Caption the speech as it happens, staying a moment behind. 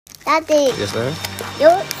Daddy, Yes, sir?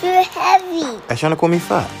 you're too heavy. Are you trying to call me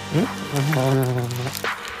fat?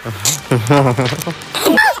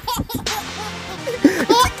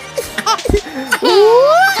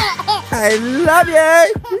 I love you.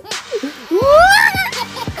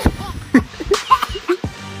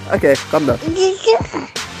 Okay, calm down.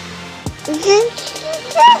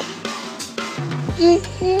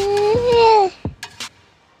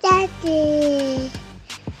 Daddy. Daddy.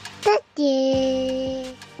 Daddy.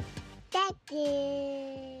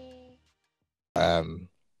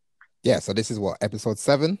 Yeah, so this is what, episode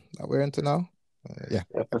 7 that we're into now? Yeah.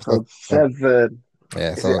 Episode 7.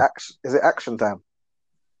 Yeah, Is so it action time?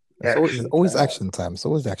 it's always action time. It's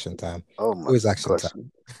always action time. Oh my Always action gosh.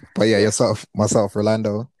 time. But yeah, myself,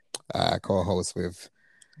 Rolando, co-host with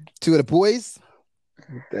two of the boys.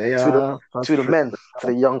 They are two of the men, for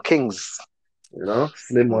the young kings. You know,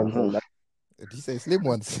 slim ones and that. Did you say slim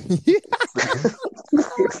ones?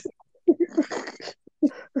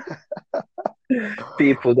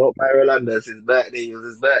 People don't mind Rolando. It's his birthday. It was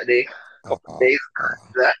his birthday. Couple days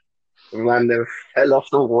that. Man, they fell off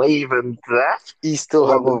the wave and that. He's still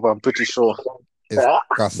hungover, I'm pretty sure. It's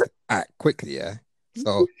just quickly, yeah.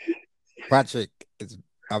 So Patrick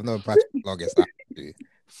I've known Patrick longest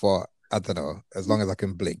for, I don't know, as long as I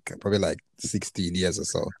can blink, probably like 16 years or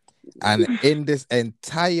so. And in this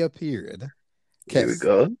entire period, here we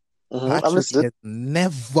go. Patrick has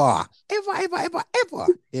never, ever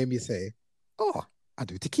hear me say, "Oh, I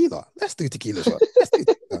do tequila. Let's do tequila shot. Let's do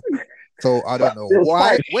tequila." So I don't know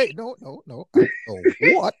why. Wait, no. I don't know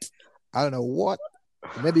what. I don't know what.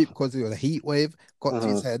 Maybe because it was a heat wave got to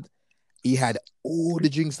his head. He had all the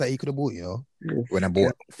drinks that he could have bought, you know. When I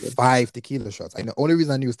bought 5 tequila shots. The only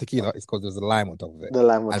reason I knew it was tequila is because there was a lime on top of it. The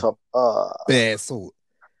lime on top. Bare salt.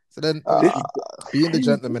 So then, being the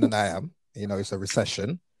gentleman that I am, you know, it's a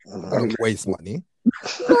recession. I don't waste money.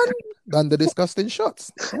 Done the disgusting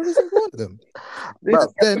shots. Every single one of them. But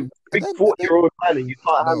then, big 40-year-old man, and you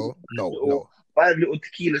can't have no. 5 little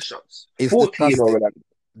tequila shots. It's 40-year-old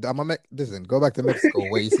man. Listen, go back to Mexico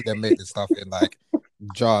where you see them make this stuff in like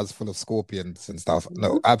jars full of scorpions and stuff.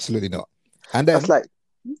 No, absolutely not. And then,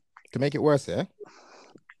 to make it worse, yeah,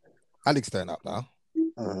 Alex turned up now.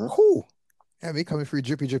 Cool. Yeah, me coming through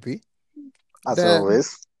drippy. As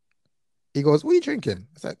always. He goes, "What are you drinking?"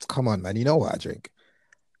 I said, "Come on, man, you know what I drink."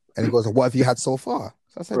 And he goes, "What have you had so far?"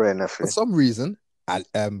 So I said, "For some reason,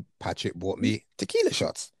 Patrick bought me tequila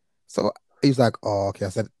shots." So he's like, "Oh, okay." I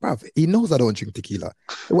said, "Bruv, he knows I don't drink tequila."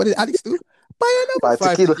 What did Alex do? Buy another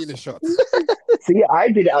 5 tequila shots. So yeah, I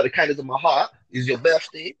did it out of the kindness of my heart. It's your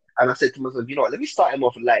birthday. And I said to myself, you know what, let me start him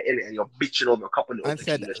off light, innit? And you're bitching over a couple of little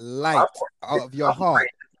tequila shots. Light out of your heart.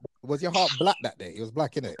 Was your heart black that day? It was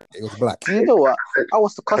black, innit? It was black. You know what? I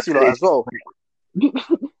was to cuss you lot as well.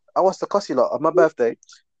 I was to cuss you lot on my birthday.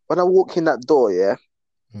 When I walk in that door, yeah,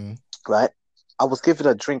 right, I was given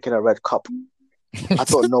a drink in a red cup. I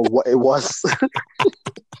don't know what it was.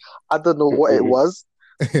 I don't know what it was.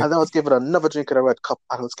 And then I was given another drink in a red cup,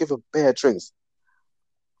 and I was given bare drinks.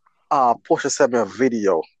 Portia sent me a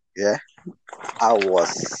video, yeah? I was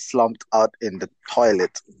slumped out in the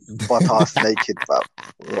toilet, butt-ass naked, fam.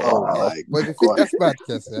 Oh my But if you think that's bad,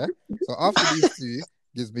 Kes, yeah? So after these 2,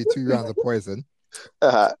 gives me 2 rounds of poison,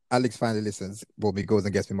 Alex finally listens, bought me, goes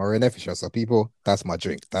and gets me my Ray Nephew shot. So people, that's my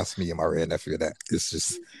drink. That's me and my Ray Nephew there. It's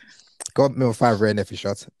just, got me 5 Ray Nephew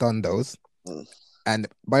shots, done those. And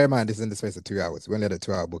bear in mind, this is in the space of 2 hours. We only had a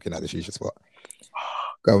 2-hour booking at the shisha spot.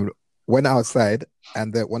 Went outside,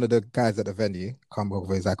 and one of the guys at the venue come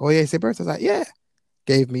over. He's like, "Oh yeah, it's your birthday." I was like, "Yeah."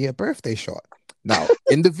 Gave me a birthday shot. Now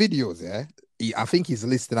in the videos, yeah, I think he's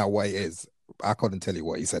listing out what it is. I couldn't tell you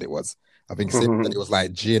what he said it was. I think he said that it was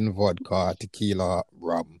like gin, vodka, tequila,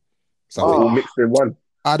 rum, something. All mixed in one.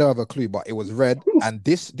 I don't have a clue, but it was red, and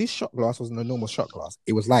this shot glass wasn't a normal shot glass.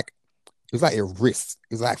 It was like a wrist.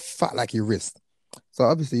 It was like fat like your wrist. So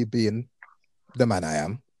obviously, being the man I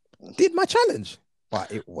am, did my challenge. But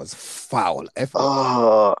it was foul.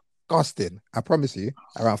 Disgusting. I promise you,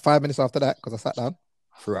 around 5 minutes after that, because I sat down,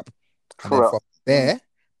 threw up. And then from there,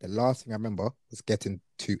 the last thing I remember was getting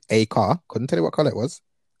to a car. Couldn't tell you what color it was.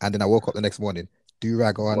 And then I woke up the next morning,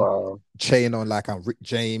 do-rag on, chain on like I'm Rick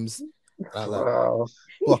James.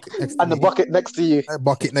 Bucket next to me. The bucket next to you. A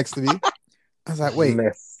bucket next to me. I was like, wait,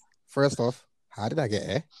 first off, how did I get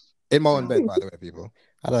here? In my own bed, by the way, people.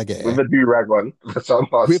 How did I get with a do-rag on? With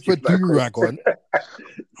a do-rag on.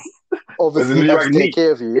 Obviously, that's take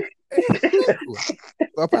care of you.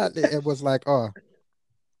 So apparently, it was like, I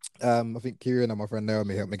think Kieran and my friend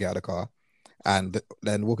Naomi helped me get out of the car. And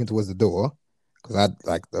then walking towards the door, because I had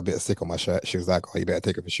like a bit of sick on my shirt, she was like, "Oh, you better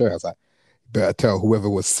take off your shirt." I was like, better tell whoever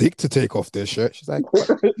was sick to take off their shirt. She's like, what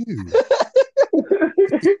you?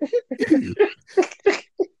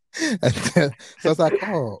 And then, so I was like,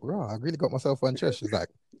 oh, right, I really got myself undressed. She's like,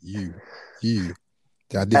 you.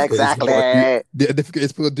 Exactly. The difficult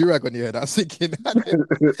is put a durag on your head. I was thinking, I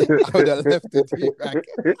would have left the durag.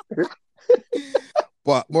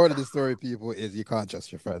 But more of the story, people, is you can't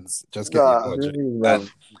trust your friends. Just get your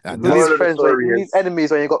drink. And you need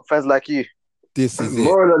enemies when you got friends like you. This is it.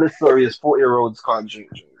 Moral of the story is 40-year-olds can't drink.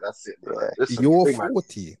 That's it. Listen, you're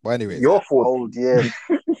 40. But anyways. You're 40. Old, yeah.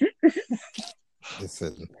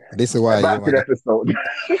 Listen, this is why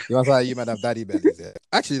you must have daddy bellies. Yeah.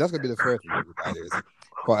 Actually, that's gonna be the first one.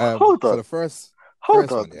 But hold on. So the first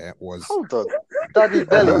one, yeah, was hold on. Daddy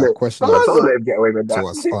belly. Question get away with that. to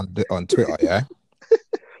us on Twitter, yeah.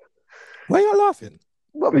 Why are you laughing?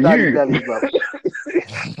 What daddy belly, bro?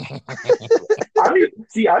 I knew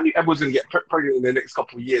Emma was going to get pregnant in the next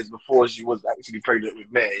couple of years before she was actually pregnant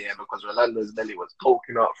with me, yeah, because Rolando's belly was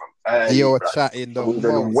poking up from you're chatting the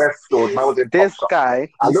West Coast. This guy.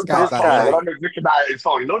 Rolando's looking at his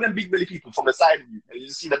phone. You know them big belly people from the side of you, and you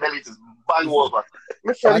just see the belly just bang over.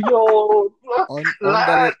 Listen,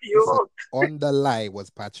 on the lie was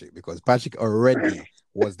Patrick, because Patrick already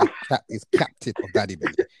was is captain of Daddy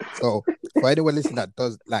Belly. So for anyone listening that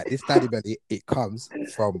does like this Daddy Belly, it comes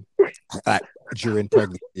from like during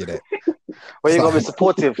pregnancy, you know. Well, you gotta be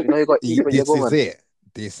supportive. You know, you got to eat with your woman.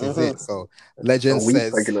 This is it. So legend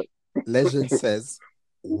says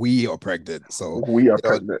we are pregnant. So we are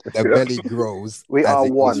pregnant. The belly grows. We are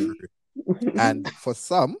one. And for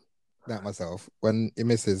some, like myself, when a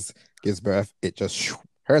missus gives birth, it just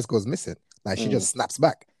hers goes missing. Like she just snaps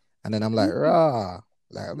back. And then I'm like, rah.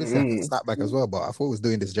 Like, I'm just having to snap back as well, but I thought we was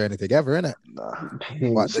doing this journey together, innit? Nah.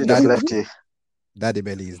 But she just left you. Daddy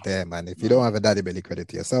belly is there, man. If you don't have a daddy belly, credit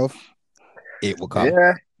to yourself. It will come.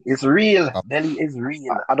 Yeah, it's real. Belly is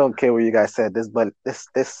real. I don't care what you guys said. This body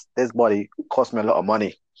cost me a lot of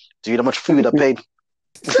money. Do you know how much food I paid?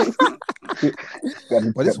 But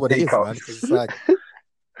this is what it is, man. It's like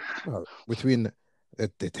between the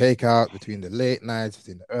takeout, between the late nights,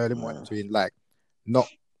 between the early morning, between like not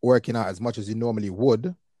working out as much as you normally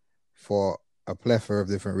would for a plethora of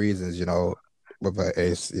different reasons, you know, whether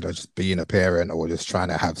it's, you know, just being a parent or just trying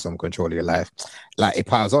to have some control of your life. Like it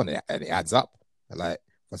piles on it and it adds up. Like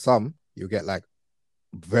for some, you get like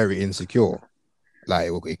very insecure. Like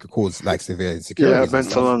it could cause like severe insecurity. Yeah,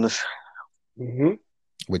 mental illness.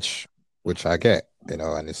 Which I get, you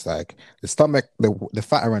know, and it's like the stomach, the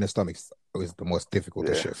fat around the stomach is the most difficult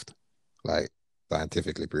to shift. Like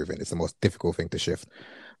scientifically proven, it's the most difficult thing to shift.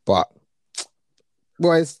 But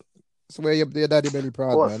boys, so wear your daddy belly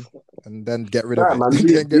proud, man, and then get rid of it. Man,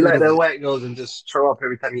 you like the white girls and just throw up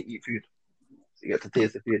every time you eat food. So you get to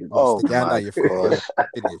taste the food.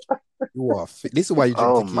 You are fit. This is why you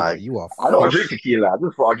drink tequila. You are fit. I don't drink tequila. I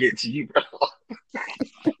just thought I'd get to you, bro.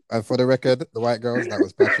 And for the record, the white girls, that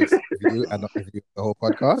was Patrick's review and not review the whole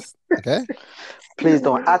podcast. Okay? Please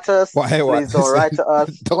don't at us. Please don't write to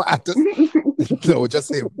us. Don't at us. No,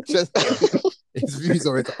 just him. Just his views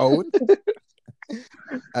are his own.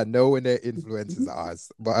 And knowing their influences are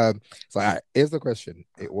ours. But so here's the question.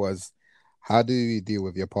 It was, how do you deal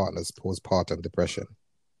with your partner's postpartum depression?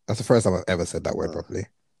 That's the first time I've ever said that word properly.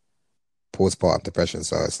 Postpartum depression.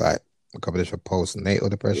 So it's like a combination of postnatal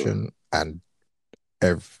depression and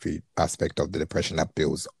every aspect of the depression that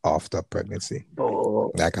builds after pregnancy.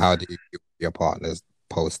 Like, how do you deal with your partners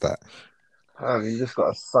post that? You just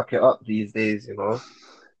gotta suck it up these days, you know,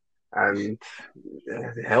 and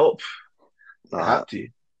help. You have to.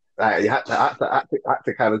 Like, you have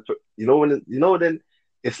to kind of, then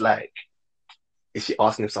it's like, is she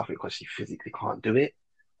asking him something because she physically can't do it,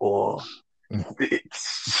 or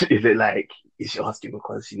is it like, is she asking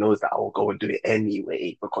because she knows that I will go and do it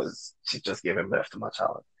anyway because she's just giving birth to my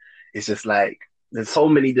child? It's just like, there's so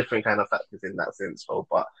many different kind of factors in that sense, though.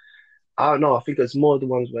 But I don't know. I think it's more the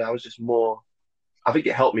ones where I was just more. I think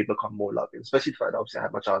it helped me become more loving, especially the fact that obviously I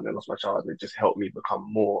had my child and I lost my child, and it just helped me become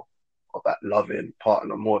more of that loving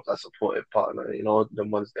partner, more of that supportive partner, you know, the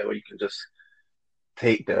ones there where you can just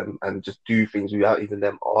take them and just do things without even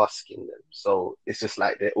them asking them. So it's just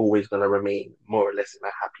like they're always going to remain more or less in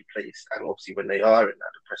a happy place. And obviously when they are in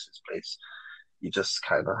that depressive place, you just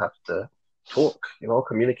kind of have to talk, you know,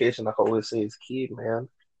 communication, like I always say, is key, man.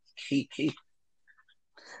 Key.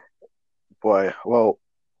 Boy, well,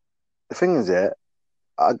 the thing is,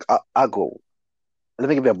 I go, let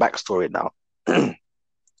me give you a backstory now.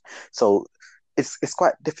 So it's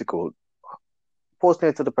quite difficult.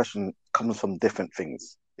 Postnatal depression comes from different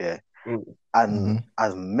things, and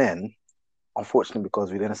as men, unfortunately,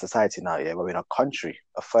 because we're in a society now, yeah, we're in a country,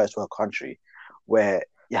 a first world country, where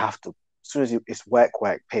you have to, as soon as it's work,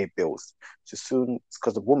 pay bills. So soon,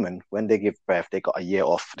 because the woman, when they give birth, they got a year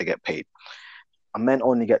off, they get paid. And men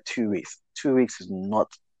only get 2 weeks. 2 weeks is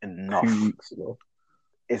not enough. 2 weeks, you know.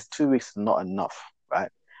 It's 2 weeks is not enough,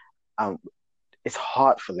 right? It's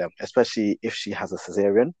hard for them, especially if she has a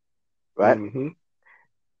cesarean, right? Mm-hmm.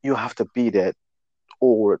 You have to be there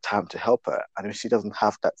all the time to help her. And if she doesn't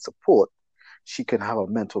have that support, she can have a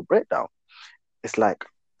mental breakdown. It's like,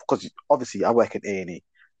 because obviously I work in A&E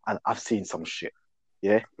and I've seen some shit.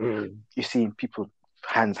 Yeah. You've seen people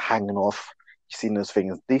hands hanging off. You've seen those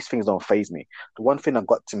things. These things don't faze me. The one thing that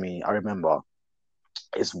got to me, I remember,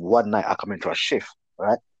 is one night I come into a shift,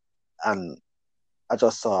 right? And I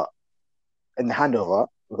just saw in the handover,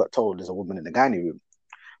 we got told there's a woman in the gynae room.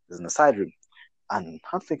 There's in the side room. And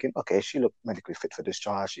I'm thinking, okay, she looked medically fit for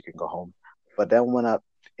discharge. She can go home. But then when I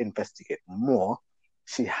investigate more,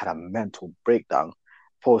 she had a mental breakdown,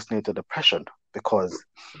 postnatal depression, because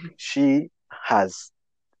she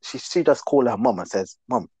just called her mom and says,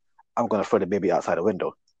 "Mom, I'm going to throw the baby outside the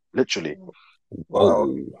window." Literally.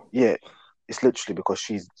 Wow. Yeah. It's literally because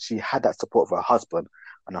she had that support of her husband,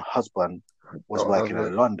 and her husband was working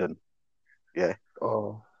in London. Yeah.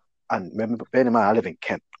 Oh. And remember, bear in mind, I live in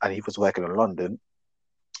Kent, and he was working in London.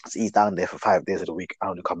 So he's down there for 5 days of the week. I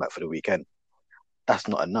only come back for the weekend. That's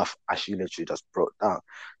not enough. And she literally just broke down.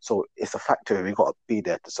 So it's a factor we got to be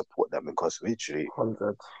there to support them, because literally,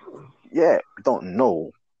 100. yeah, we don't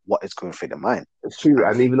know what is going through their mind. It's true.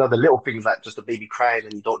 And even though the little things like just a baby crying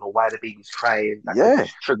and you don't know why the baby's crying, that could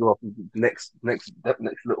just trigger off next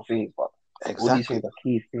little things. But all these things are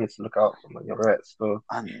key things to look out for, man. You're right. So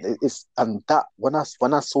and that when I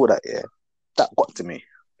saw that, yeah, that got to me,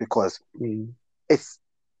 because it's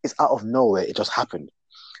out of nowhere. It just happened.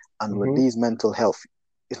 And with these mental health,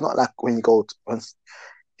 it's not like when you go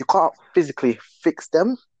you can't physically fix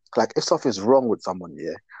them. Like if something's wrong with someone,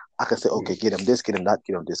 yeah, I can say, okay, get them this, get them that,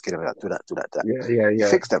 get them this, get them that, do that. Yeah.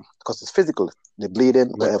 Fix them, because it's physical. They're bleeding,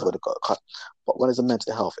 whatever, they got cut. But when it's a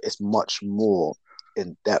mental health, it's much more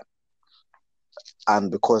in depth.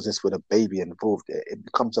 And because it's with a baby involved, it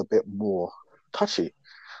becomes a bit more touchy.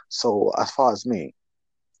 So as far as me,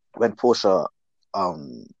 when Portia,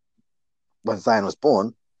 when Zion was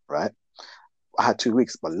born, right, I had 2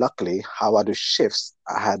 weeks, but luckily how I do shifts,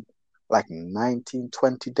 I had like 19,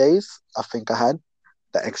 20 days. I think I had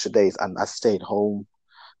the extra days, and I stayed home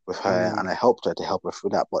with her and I helped her through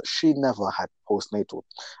that. But she never had postnatal,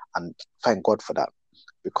 and thank God for that,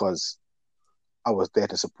 because I was there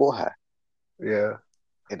to support her. Yeah.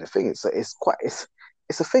 And the thing is, it's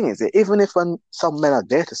the thing is, even if when some men are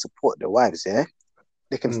there to support their wives, yeah,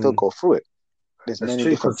 they can still go through it. There's many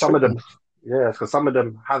true, different because some of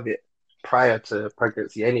them have it prior to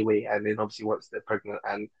pregnancy anyway, and then obviously once they're pregnant,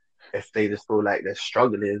 and if they just feel like they're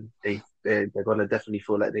struggling, they're gonna definitely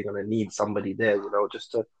feel like they're gonna need somebody there, you know,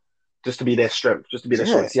 just to be their strength, just to be their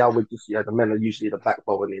strength. See how the men are usually the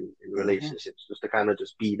backbone in relationships, just to kind of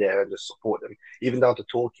just be there and just support them, even down to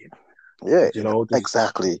talking. Yeah, you know,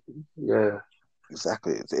 exactly. Yeah,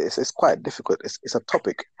 exactly. It's quite difficult. It's a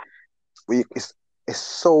topic. It's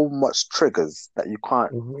so much triggers that you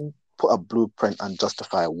can't put a blueprint and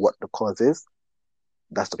justify what the cause is.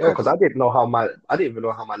 That's the problem. Because I didn't even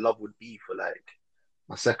know how my love would be for like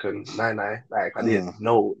my second Nai. Like I didn't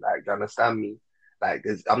know. Like, you understand me? Like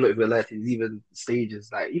I'm not even allowed to even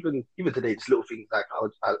stages. Like even today, just little things like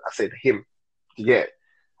I say to him,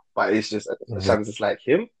 but it's just sometimes it's like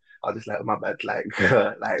him. I'll just like my bad, like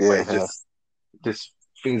but just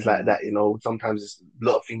things like that, you know. Sometimes a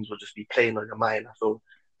lot of things will just be playing on your mind. So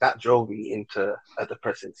that drove me into a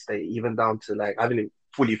depressive state, even down to like I didn't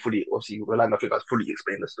fully obviously Rolando, I think I fully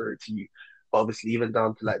explained the story to you, but obviously even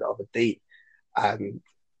down to like the other day, and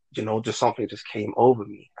you know, just something just came over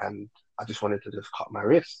me, and I just wanted to just cut my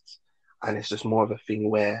wrists, and it's just more of a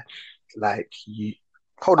thing where like you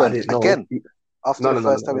hold on again after the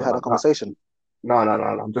first time we had a conversation. No.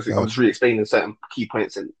 I'm just really explaining certain key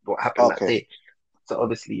points and what happened that day. So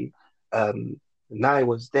obviously, Nai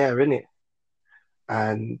was there in it,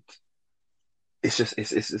 and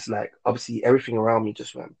it's like obviously everything around me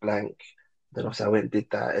just went blank. Then obviously I went and did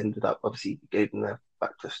that. Ended up obviously gave the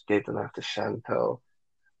knife to Chantel,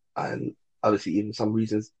 and obviously even some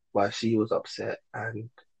reasons why she was upset, and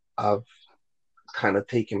I've kind of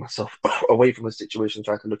taken myself away from the situation,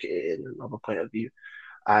 trying to look at it in another point of view.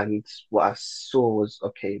 And what I saw was,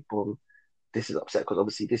 okay, boom, this is upset because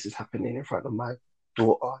obviously this is happening in front of my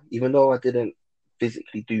daughter. Even though I didn't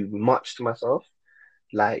physically do much to myself,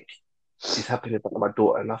 like it's happening in front of my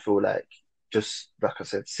daughter, and I feel like just like I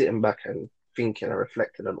said, sitting back and thinking and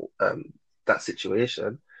reflecting on that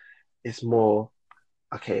situation. It's more,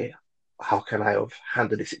 okay, how can I have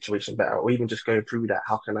handled the situation better? Or even just going through that,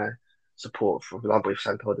 how can I support, for example, if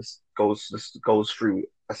Chantal goes through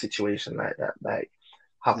a situation like that, like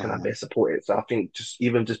how can I best support it? So I think just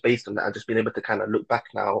based on that, I've just been able to kind of look back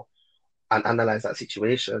now and analyze that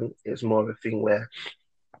situation. It's more of a thing where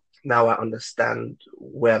now I understand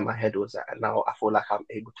where my head was at, and now I feel like I'm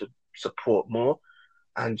able to support more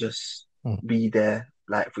and just be there.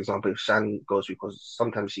 Like, for example, if Shan goes through, because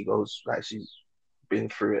sometimes she goes, like, she's been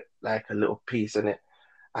through it, like a little piece in it.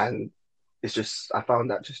 And it's just, I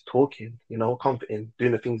found that just talking, comforting,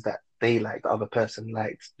 doing the things that they like, the other person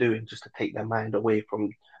likes doing, just to take their mind away from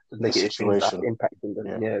the negative things that are impacting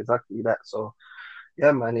them. Yeah, exactly that. So,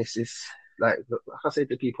 yeah, man, it's like I say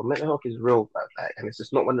to people, mental health is real, like, and it's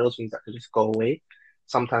just not one of those things that can just go away.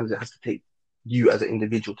 Sometimes it has to take you as an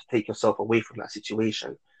individual to take yourself away from that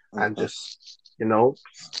situation and just,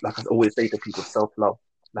 like I always say to people, self-love.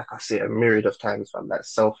 Like I say a myriad of times, fam, that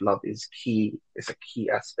self-love is key. It's a key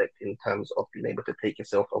aspect in terms of being able to take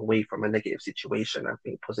yourself away from a negative situation and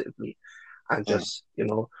think positively, and just,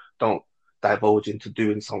 don't divulge into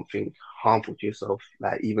doing something harmful to yourself,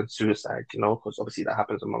 like even suicide, because obviously that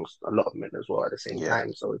happens amongst a lot of men as well at the same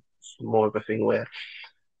time. So it's more of a thing where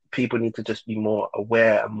people need to just be more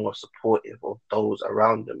aware and more supportive of those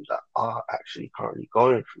around them that are actually currently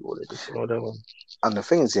going through all of this, And the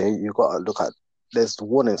thing is, you got to look at, there's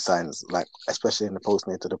warning signs, like especially in the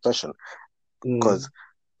postnatal depression, because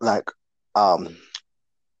like I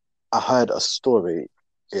heard a story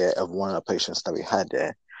of one of the patients that we had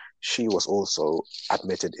there. She was also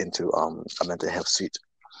admitted into a mental health suite,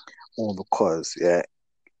 all because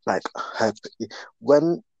like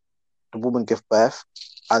when the woman gives birth,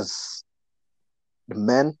 as the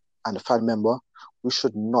men and the family member, we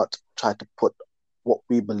should not try to put what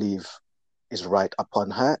we believe is right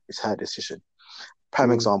upon her. It's her decision.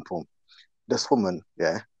 Prime example, this woman,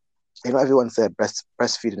 everyone said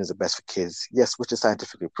breastfeeding is the best for kids. Yes, which is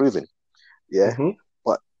scientifically proven.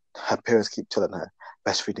 But her parents keep telling her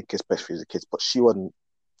breastfeeding kids, but she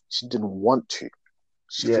didn't want to.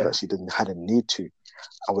 She felt like she didn't had a need to.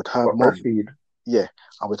 And with her mom,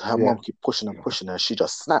 mom keep pushing her, she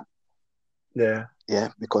just snapped. Yeah,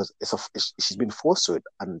 because she's been forced to it,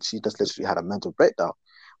 and she just literally had a mental breakdown,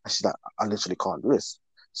 and she's like, I literally can't do this.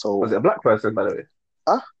 So was it a black person, by the way?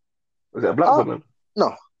 Was it a black woman?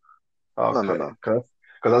 No. Okay. No. Because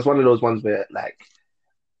that's one of those ones where, like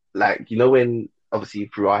when obviously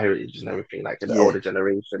through our heritage and everything, like in the older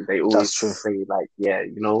generation, they always say like,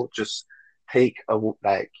 just take you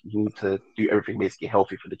need to do everything basically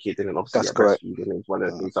healthy for the kids, and then obviously breastfeeding is one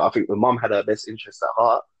of the things. So I think the mom had her best interest at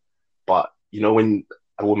heart, but when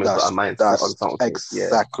a woman's got a mind set on something,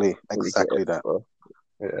 exactly that. So,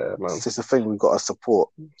 yeah, man. It's the thing we got to support,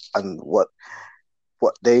 and what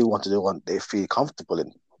they want to do, they feel comfortable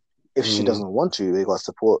in. If she doesn't want to, they got to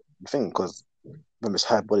support the thing, because remember, it's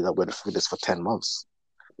her body that went through this for 10 months.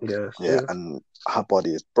 And her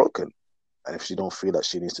body is broken. And if she don't feel that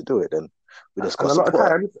she needs to do it, then we just got to support her.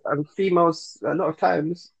 A lot of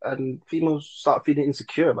times, females start feeling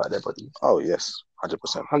insecure about their bodies. Oh, yes. 100%.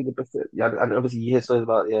 100%. Yeah, and obviously you hear stories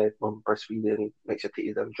about, when breastfeeding makes your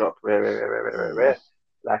titties and drop, rare.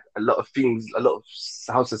 Like a lot of things, a lot of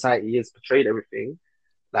how society is portrayed everything.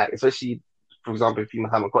 Like, especially, for example, if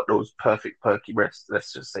females haven't got those perfect perky breasts,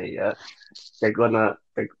 let's just say, it's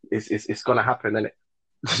gonna happen, innit?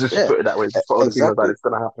 Just put it that way. For all the females that it's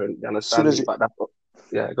gonna happen. You understand me? But that's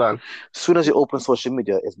go on. As soon as you open social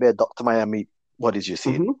media, it's bare Dr. Miami bodies you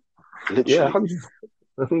see. Literally.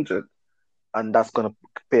 100. And that's gonna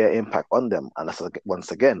pay an impact on them. And that's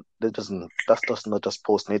once again, that's just not just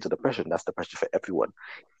postnatal depression. That's depression for everyone,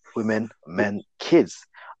 women, men, kids.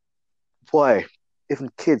 Boy, even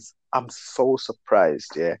kids. I'm so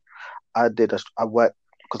surprised. Yeah, I work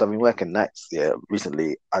because I've been working nights. Yeah,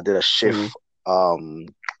 recently I did a shift.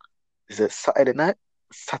 Is it Saturday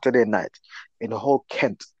night in the whole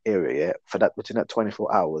Kent area. Yeah, for that within that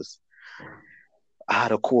 24 hours, I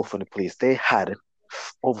had a call from the police. They had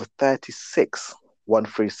over 36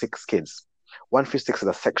 136 kids. 136 is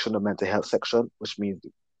a section of mental health section, which means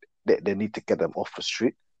they need to get them off the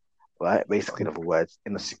street, right? Basically, in other words,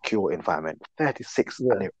 in a secure environment. 36,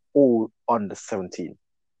 and they're all under 17.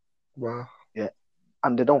 Wow. Yeah,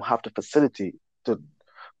 and they don't have the facility to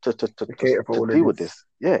deal with this.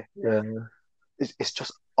 Yeah. It's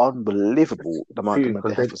just unbelievable the amount of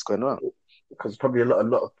mental health that's going on. Because probably a lot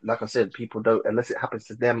of, like I said, people don't, unless it happens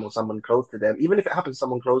to them or someone close to them. Even if it happens to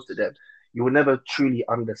someone close to them, you will never truly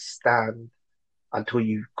understand until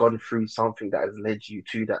you've gone through something that has led you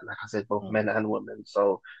to that. Like I said, both men and women.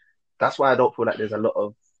 So that's why I don't feel like there's a lot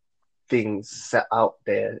of things set out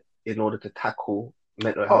there in order to tackle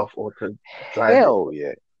mental health or to drive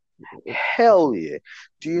Hell yeah.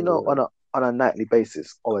 Do you know on a nightly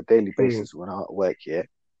basis or a daily basis when I'm at work,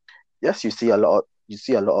 yes, you see a lot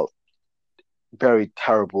of very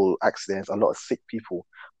terrible accidents, a lot of sick people,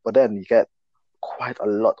 but then you get quite a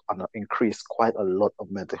lot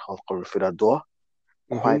of mental health going through that door,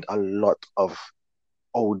 quite a lot of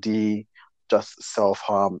OD, just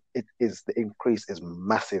self-harm. The increase is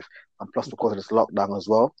massive, and plus because of this lockdown as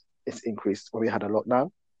well, it's increased. When we had a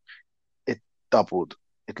lockdown, it doubled.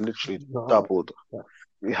 It literally doubled.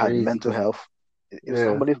 We had mental health. It's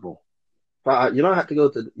unbelievable. But I had to go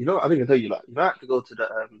to I think I tell you I had to go to the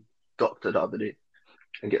doctor the other day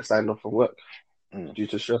and get signed off from work due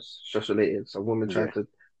to stress related. Some woman tried to.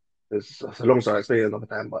 It's a long story. I explain it another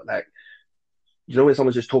time, but when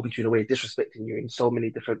someone's just talking to you in a way, disrespecting you in so many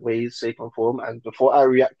different ways, shape and form, and before I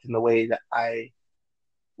react in the way that I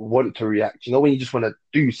want to react, when you just want to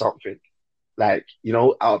do something, out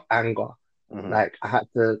of anger, I had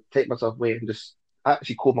to take myself away and just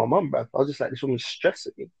actually call my mum, bruv. I was just like, this woman's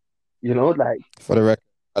stressing me, For the record,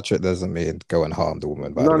 Patrick doesn't mean go and harm the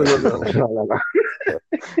woman. No.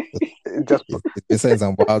 Just it says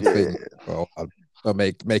some wild thing. Well,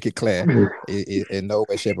 make it clear, in no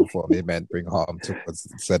way, shape, or form, it meant bring harm to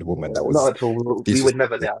said woman. That was not at all. We would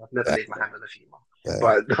never. I've never laid my hand on a female. Yeah.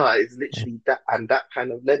 But no, it's literally that, and that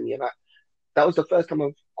kind of led me. And that was the first time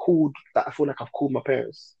I've called. That I feel like I've called my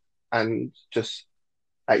parents, and just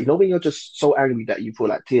when you're just so angry that you feel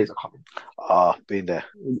like tears are coming. Been there.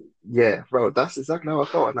 Yeah, bro, that's exactly how I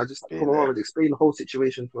felt. And I just called my mom and explained the whole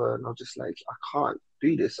situation to her, and I was just like, I can't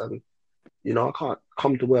do this, and I can't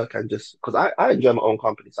come to work and just because I enjoy my own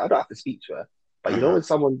company, so I don't have to speak to her. But when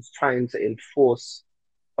someone's trying to enforce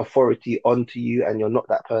authority onto you, and you're not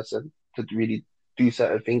that person to really do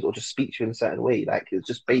certain things or just speak to you in a certain way, it's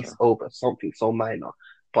just based over something so minor.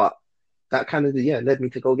 But that kind of led me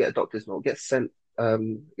to go get a doctor's note, get signed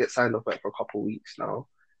off for a couple of weeks now,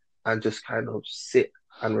 and just kind of sit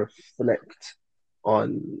and reflect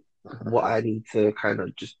on what I need to kind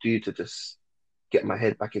of just do to just get my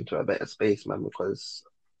head back into a better space, man, because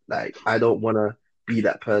I don't want to be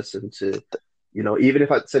that person to, even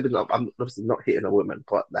if I said I'm obviously not hitting a woman,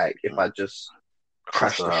 but if I just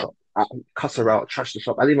crash the shop, cuss her out, trash the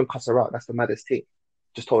shop, I didn't even cuss her out. That's the maddest thing.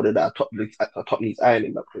 Just told her that her top needs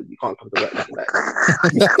ironing, but you can't come to work like that.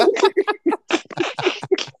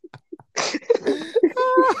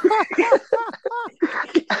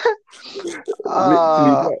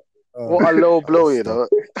 What a low blow, You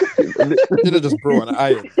should have just brought an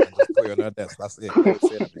iron and just put it on her desk. That's it.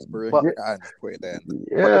 Just bring an iron, just put it there.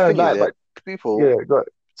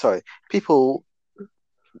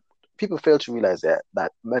 People fail to realize that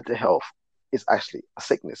mental health is actually a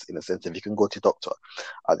sickness in a sense. If you can go to a doctor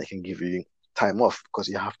and they can give you time off, because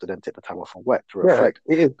you have to then take the time off from work to reflect.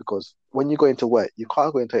 It is. Because when you go into work, you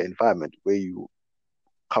can't go into an environment where you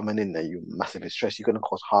coming in and you massively stressed. You're going to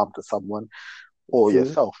cause harm to someone or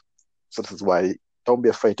yourself. So this is why don't be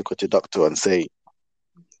afraid to go to your doctor and say,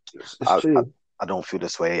 I don't feel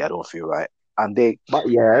this way, I don't feel right. And they have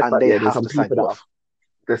to sign you off.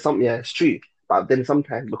 It's true. But then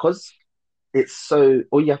sometimes, because it's so,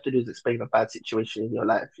 all you have to do is explain a bad situation in your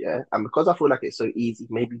life, and because I feel like it's so easy,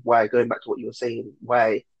 maybe why, going back to what you were saying,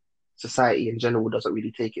 why society in general doesn't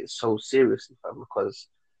really take it so seriously, because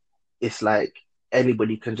it's like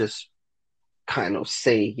anybody can just kind of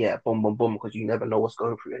say, boom, boom, boom, because you never know what's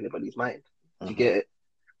going through anybody's mind. You get it?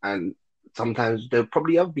 And sometimes there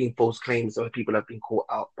probably have been false claims or people have been caught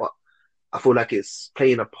out, but I feel like it's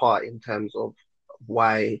playing a part in terms of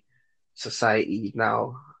why society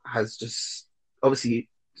now has just obviously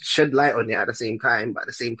shed light on it at the same time, but at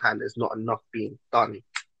the same time there's not enough being done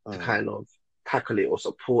to kind of tackle it or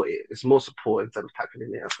support it. It's more support instead of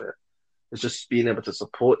tackling it. It's just being able to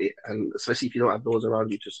support it, and especially if you don't have those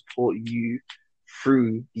around you to support you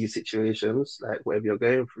through these situations, whatever you're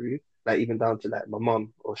going through, even down to my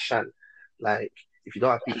mom or Shan, if you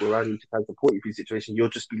don't have people around you to kind of support you through the situation, you'll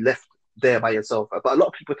just be left there by yourself. But a lot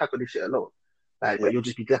of people tackle this shit alone. But you'll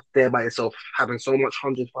just be left there by yourself, having so much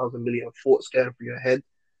 100,000 million thoughts going through your head,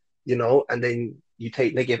 and then you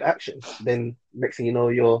take negative action. Then next thing you know,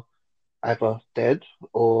 you're either dead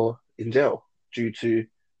or in jail due to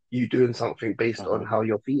you doing something based on how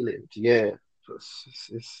you're feeling. Yeah,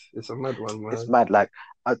 it's a mad one, man. It's mad.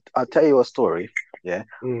 I'll tell you a story. Yeah,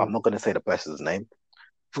 I'm not going to say the person's name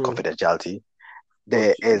for confidentiality.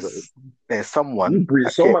 There's someone. You breathe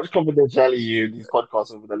so much confidentiality in these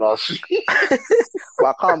podcasts over the last.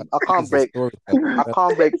 But I can't break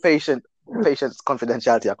patient's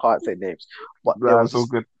confidentiality. I can't say names. But that's so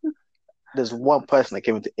good. there's one person that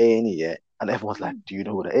came into A&E, yeah, and everyone's like, "Do you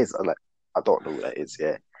know who that is?" I'm like, "I don't know who that is."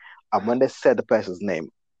 Yeah, and when they said the person's name,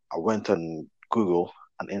 I went on Google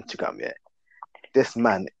and Instagram. Yeah, this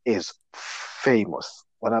man is famous.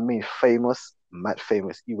 When I mean famous, mad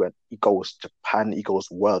famous. He goes to Japan, he goes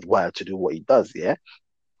worldwide to do what he does. Yeah,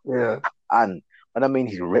 Yeah. And when I mean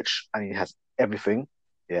he's rich and he has everything,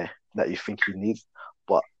 yeah, that you think he needs,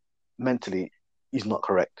 but mentally he's not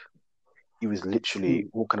correct. He was literally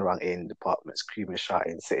walking around in the department, screaming,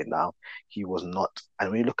 shouting, sitting down. He was not. And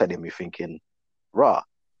when you look at him, you're thinking, rah,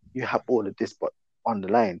 you have all of this, but on the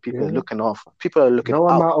line, people are looking off. People are looking no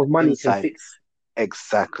out. amount of money inside. can fix.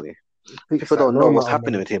 Exactly. People don't know what's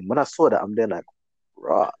happening with him. When I saw that, I'm there like,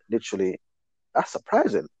 rah, literally, that's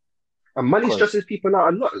surprising. And money stresses people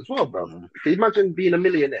out a lot as well, bro. Can you imagine being a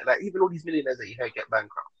millionaire? Like even all these millionaires that you hear get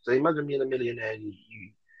bankrupt. So imagine being a millionaire and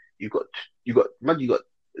you got imagine you got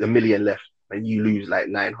 $1 million left and you lose like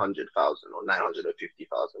 900,000 or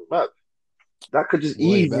 950,000. But that could just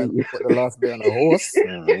easily put the last bit on a horse.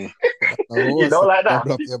 You know, like that.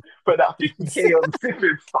 Put that 50K on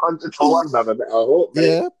sipping 100 to 1, man. I hope,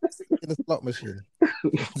 yeah, in the slot machine.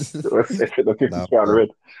 We're sipping the 50K on red.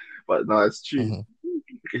 But no, it's true. Mm-hmm.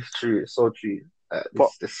 It's true. It's so true.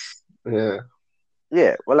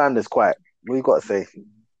 Yeah. Walander's quiet. What you got to say?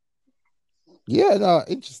 Yeah, no,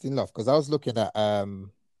 interesting enough. Because I was looking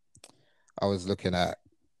at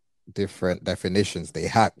different definitions they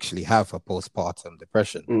actually have for postpartum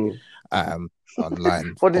depression.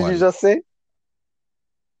 Online. What did you just say?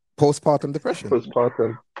 Postpartum depression.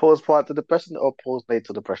 Postpartum depression or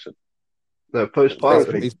postnatal depression? No,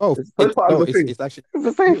 postpartum. It's both. It's actually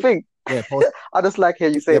the same thing. Yeah, I just like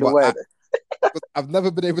hearing you say the word. I've never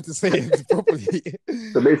been able to say it properly.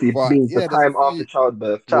 So basically, it means the time after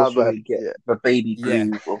childbirth. You get the baby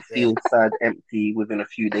blues or feel sad, empty within a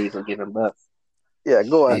few days of giving birth. Yeah,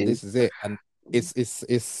 go on. And this is it. And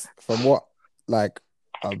it's from what like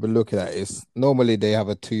I've been looking at. It's normally they have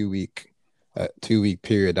a 2-week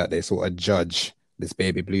period that they sort of judge this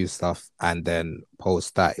baby blues stuff, and then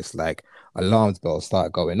post that it's like alarm bells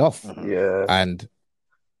start going off. Yeah. And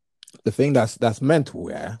the thing that's mental,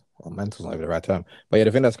 mental's not even the right term, but yeah,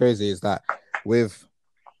 the thing that's crazy is that with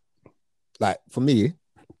like for me,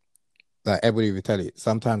 like everybody will tell you,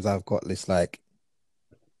 sometimes I've got this like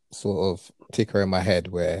sort of ticker in my head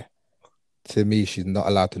where to me she's not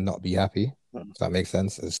allowed to not be happy. Does that make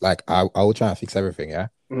sense? It's like I will try and fix everything,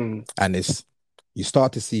 and it's you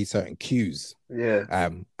start to see certain cues,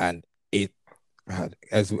 and it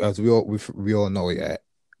as we all know,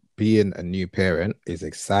 being a new parent is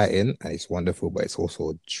exciting and it's wonderful, but it's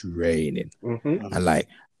also draining. And like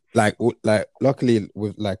luckily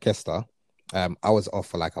with like Kester, I was off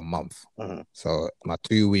for like a month, so my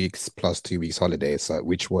 2 weeks plus 2 weeks holiday, so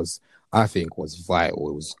which was I think was vital.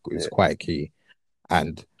 It was quite key,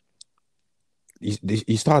 and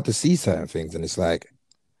you start to see certain things, and it's like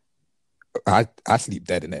I sleep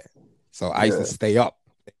dead in it. So I used to stay up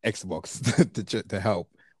Xbox to help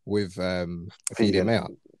with feeding Maya.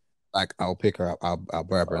 Like I'll pick her up, I'll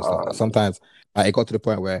burp her and stuff. Sometimes it got to the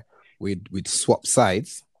point where we'd swap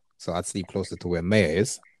sides, so I'd sleep closer to where Maya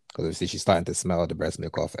is, because obviously she's starting to smell the breast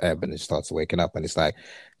milk off Eb, and she starts waking up, and it's like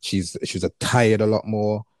she's tired a lot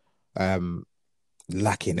more,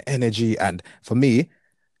 lacking energy. And for me,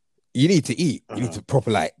 you need to eat. You need to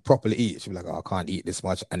properly eat. She'd be like, "Oh, I can't eat this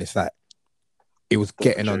much," and it's like it was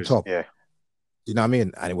getting on top. Yeah, you know what I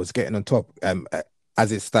mean. And it was getting on top.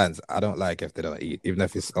 As it stands, I don't like if they don't eat, even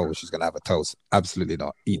if it's she's gonna have a toast. Absolutely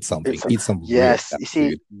not. Eat something. Eat some. Yes, you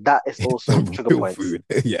see, that is also trigger points. Food.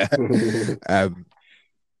 Yeah.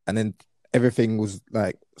 And then everything was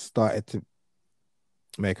like started to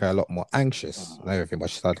make her a lot more anxious and everything, but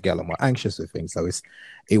she started to get a lot more anxious with things. So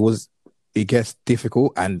it gets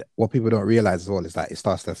difficult, and what people don't realize as well is that it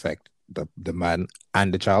starts to affect the man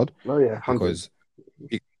and the child. Oh yeah, 100%. Because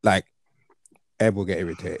like Eb will get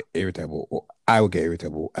irritable, or I will get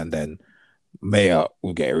irritable, and then Maya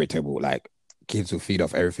will get irritable. Like kids will feed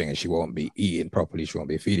off everything, and she won't be eating properly. She won't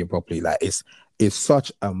be feeding properly. Like it's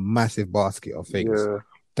such a massive basket of things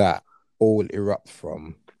that all erupt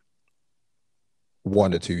from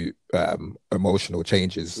one or two emotional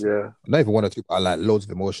changes. Yeah, not even one or two, but like loads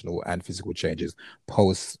of emotional and physical changes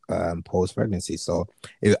post pregnancy. So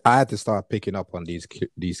I had to start picking up on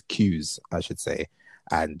these cues, I should say,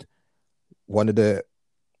 and one of the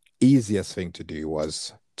easiest thing to do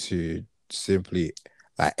was to simply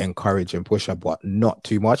like encourage and push her, but not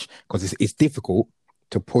too much, because it's difficult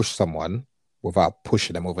to push someone without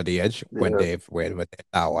pushing them over the edge when they're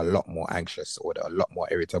now a lot more anxious or they're a lot more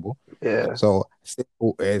irritable. Yeah. So it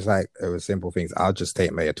was simple things. I'll just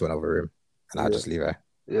take Maya to another room and I'll just leave her.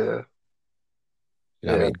 Yeah. You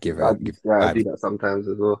know what I mean? I do that sometimes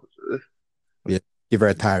as well. Yeah, give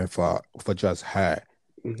her time for just her.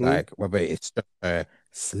 Mm-hmm. Like whether it's just her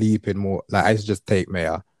sleeping more. Like I used to just take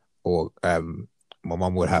Maya, or my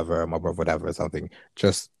mom would have her, my brother would have her, or something.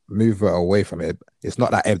 Just move her away from it. It's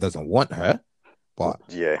not that Eb doesn't want her, but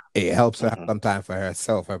it helps her have some time for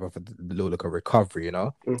herself, for the little recovery, you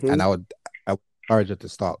know. Mm-hmm. And I would encourage her to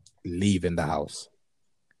start leaving the house,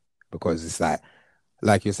 because it's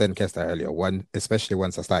like you said, Kester, earlier, especially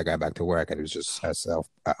once I started going back to work and it was just herself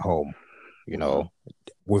at home, you know,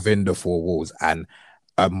 within the four walls. And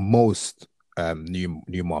most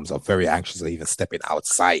new moms are very anxious of even stepping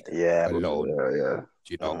outside alone. Yeah.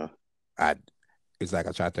 You know, and it's like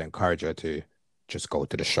I tried to encourage her to just go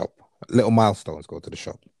to the shop. Little milestones: go to the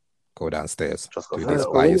shop, go downstairs, just go do to this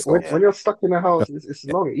the by yourself. When you're stuck in the house, it's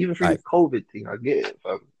long. Even through this COVID thing, I get it.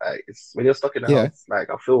 Like, it's when you're stuck in the house. Like,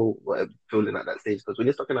 I feel what I'm feeling at that stage, because when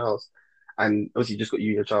you're stuck in the house, and obviously you just got you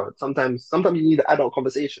and your child. Sometimes you need an adult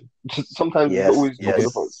conversation. Sometimes it's always on the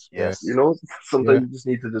phone. Yes. You know, sometimes you just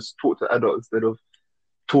need to just talk to adults instead of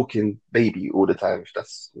talking baby all the time. If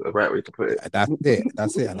that's the right way to put it. That's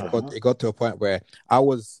it. And it got to a point where I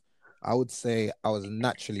would say I was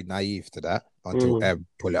naturally naive to that until Eb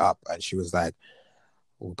pulled it up, and she was like,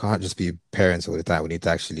 "We can't just be parents all the time. We need to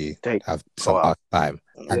actually have some time."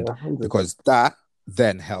 And because that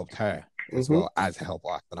then helped her as well as help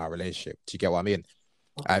us in our relationship. Do you get what I mean?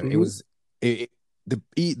 And it was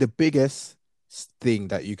the biggest thing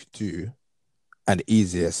that you could do, and the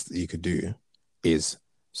easiest you could do, is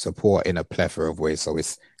support in a plethora of ways. So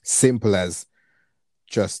it's simple as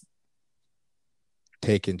just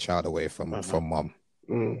taking child away from mom.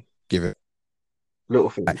 Give it little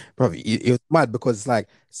thing. Probably it was mad, because it's like,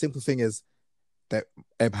 simple thing is that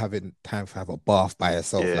Eb having time to have a bath by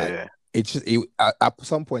herself. It's just at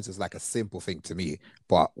some points it's like a simple thing to me,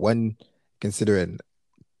 but when considering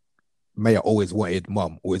Maya always wanted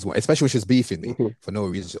mom, especially when she was beefing me for no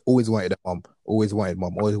reason. She always wanted mom, always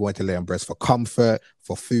wanted to lay on breast for comfort,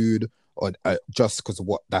 for food, or just because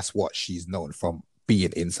that's what she's known from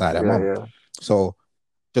being inside her mom. Yeah. So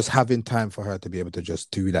just having time for her to be able to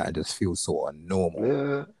just do that and just feel sort of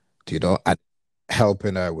normal, you know, and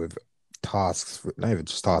helping her with tasks, not even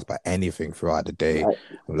just tasks, but anything throughout the day.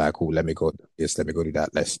 I'm like, oh, let me go do this, let me go do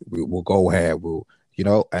that. We'll go here, you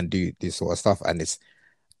know, and do this sort of stuff. And it's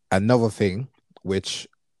another thing which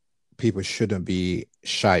people shouldn't be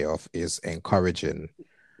shy of is encouraging,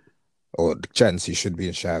 or the chance you should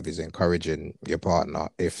be shy of is encouraging your partner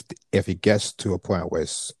if it gets to a point where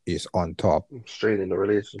it's on top, straining the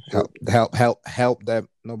relationship. Help them.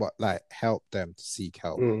 No, but like help them to seek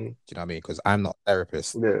help. Do you know what I mean? Because I'm not a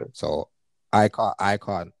therapist, so I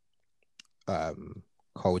can't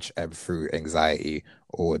coach them through anxiety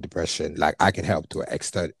or depression. Like, I can help to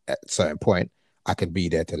at a certain point. I can be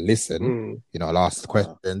there to listen. You know, I'll ask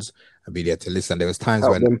questions and be there to listen. There was times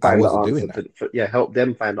when I wasn't doing that. Help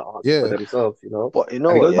them find the answer for themselves, you know. But you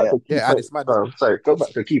know what? And it's mad. Sorry, go back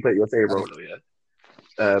to the key point you're saying, Rolo.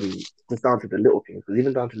 Just down to the little things, because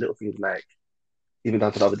even down to little things, like even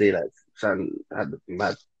down to the other day, like Shan had the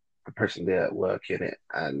mad depression there at work in it,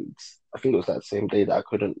 and I think it was that same day that I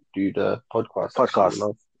couldn't do the podcast. You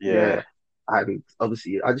know? Yeah. And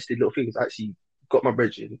obviously, I just did little things. I actually got my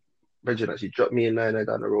brethren actually dropped me and Nina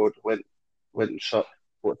down the road, went and shop,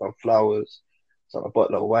 bought some flowers, some a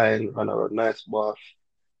bottle of wine, ran her a nice bath,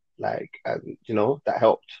 like, and you know, that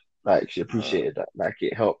helped. Like, she appreciated that. Like,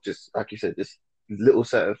 it helped, just like you said, just little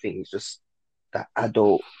certain things, just that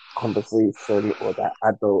adult conversation or that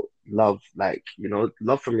adult love. Like, you know,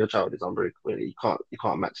 love from your child is unbreakable. You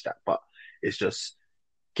can't match that, but it's just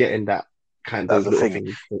getting that kind of little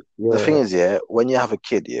thing. The thing is, when you have a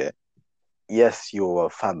kid, yes, you're a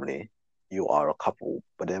family, you are a couple,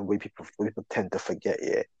 but then when people tend to forget,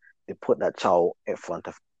 they put that child in front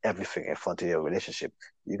of everything, in front of your relationship.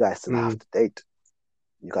 You guys still have to date.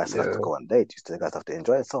 You guys still have to go on date. You still guys have to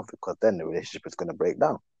enjoy yourself, because then the relationship is going to break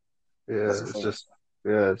down. It's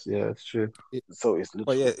true. So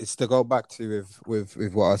it's to go back to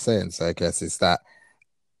with what I was saying. So I guess it's that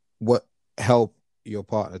what help your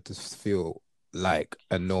partner to feel like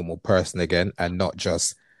a normal person again, and not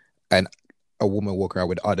just a woman walking around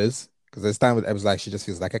with others. Because there's time it was like she just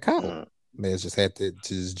feels like a cow. Mayor's just had to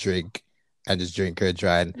just drink her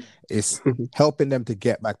dry, and it's helping them to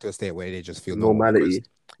get back to a state where they just feel normality.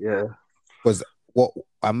 Because what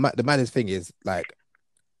the maddest thing is, like,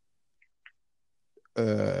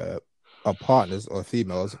 our partners or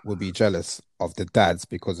females will be jealous of the dads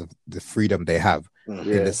because of the freedom they have,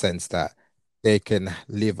 in the sense that they can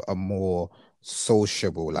live a more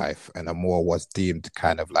sociable life and a more what's deemed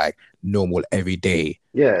kind of like normal everyday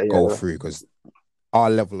go through, because our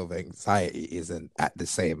level of anxiety isn't at the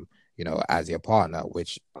same, as your partner,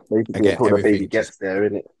 which basically again, until the baby everything just gets there,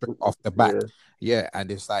 innit? off the back. Yeah, Yeah,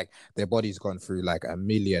 and it's like their body's gone through like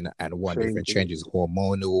 1,000,001 different changes, changes,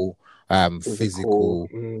 hormonal, physical.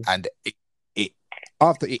 physical, and it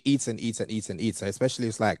after it eats and eats and eats and eats. So especially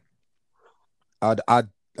it's like I'd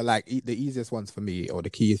like the easiest ones for me, or the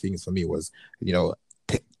key things for me was,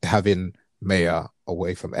 having Maya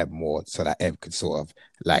away from Eb more, so that Eb could sort of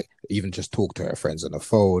like even just talk to her friends on the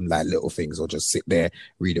phone, like little things, or just sit there,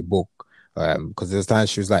 read a book. Because there's times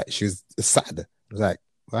she was sad. I was like,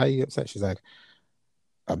 why are you upset? She's like,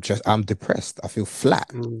 I'm depressed. I feel flat.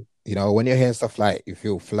 When you hear stuff like you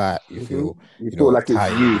feel flat, you feel, you feel like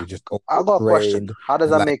tired, it's you. you just I got a question. How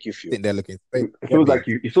does that make you feel? Sitting there looking straight. It feels like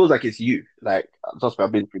you. It feels like it's you. Like just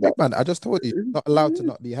I've been through that. Man, I just told you, not allowed to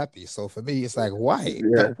not be happy. So for me, it's like, why?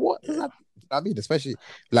 Yeah. Like, what does that? I mean, especially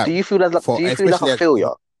like, do you feel like a failure?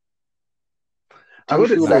 Do you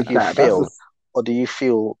feel like you failed, or do you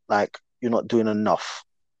feel like you're not doing enough?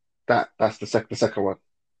 That's the second one.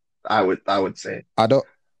 I would say I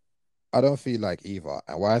don't feel like either.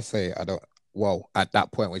 And why I say I don't, well, at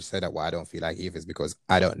that point when you said that, why I don't feel like either is because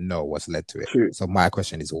I don't know what's led to it. True. So my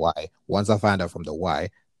question is why. Once I find out from the why,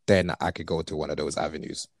 then I could go to one of those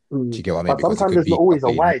avenues. Do you get what I mean? But sometimes there's not always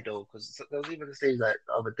a why though, because there was even a stage like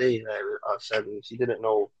the other day, like I said, she didn't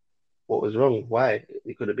know what was wrong. Why?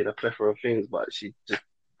 It could have been a plethora of things, but she just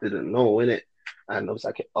didn't know, innit? And I was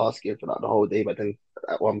like asking for like the whole day, but then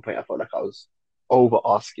at one point I felt like I was over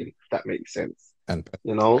asking, if that makes sense. And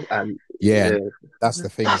and yeah, that's the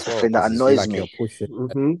thing as well. The thing that annoys me. You're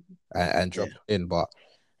pushing and dropping in, but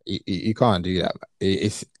you can't do that.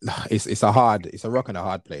 It's a rock and a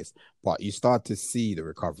hard place, but you start to see the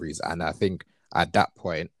recoveries, and I think at that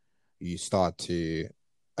point you start to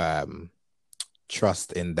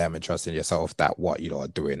trust in them and trust in yourself that what you are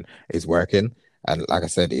doing is working. And like I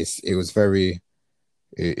said, it was very.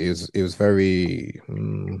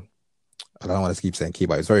 I don't want to keep saying key,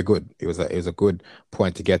 but it was very good. It was a good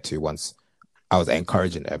point to get to once I was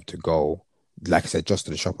encouraging Ev to go, like I said, just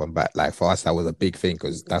to the shop and back. Like for us, that was a big thing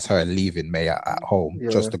because that's her leaving Maya at home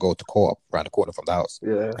just to go to Co-op around the corner from the house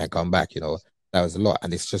and come back. That was a lot.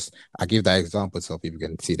 And it's just, I give that example so people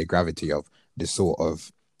can see the gravity of this sort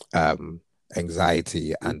of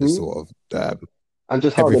anxiety and the sort of and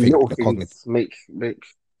just how the little things make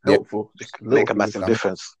helpful, just make a massive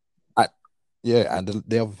difference. Yeah, and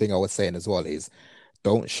the other thing I was saying as well is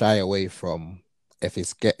don't shy away from if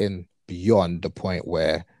it's getting beyond the point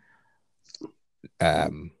where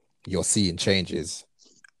you're seeing changes.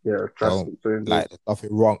 Yeah, like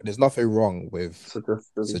there's nothing wrong with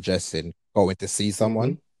suggesting going to see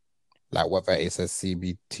someone, like whether it's a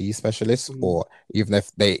CBT specialist or even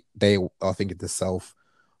if they are thinking to self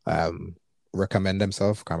recommend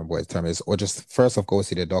themselves, can't remember what the term is, or just first off go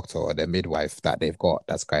see the doctor or the midwife that they've got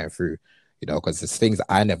that's going through. Because there's things that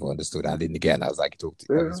I never understood. I didn't get. And I was like, spoke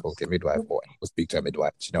to a midwife or speak to a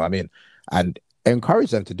midwife. You know what I mean? And encourage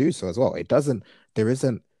them to do so as well. There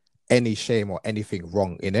isn't any shame or anything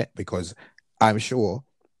wrong in it, because I'm sure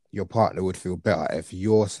your partner would feel better if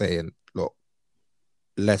you're saying, look,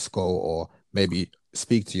 let's go, or maybe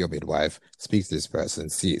speak to your midwife, speak to this person,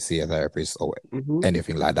 see a therapist or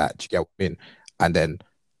anything like that. Do you get what I mean? And then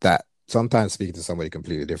that sometimes speaking to somebody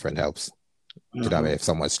completely different helps. You know what I mean? If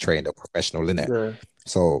someone's trained or professional in it. Yeah.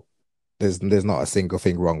 So there's not a single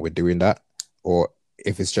thing wrong with doing that. Or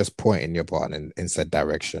if it's just pointing your partner in said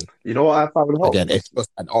direction. You know what I found helped? Again, it's just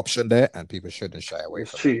an option there and people shouldn't shy away from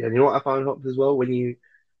it. It's true. And you know what I found helped as well? When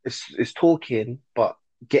it's talking, but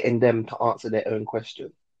getting them to answer their own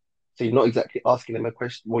question. So you're not exactly asking them a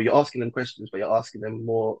question. Well, you're asking them questions, but you're asking them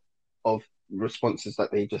more of responses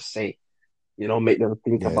that they just say. Make them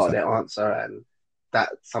think about their answer, and that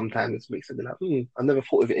sometimes makes them be like, I never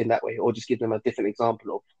thought of it in that way, or just give them a different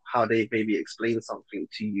example of how they maybe explain something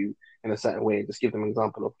to you in a certain way. Just give them an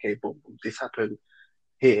example of, okay, boom, this happened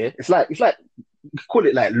here. It's like call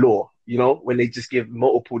it like law, when they just give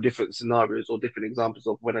multiple different scenarios or different examples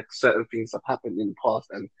of when certain things have happened in the past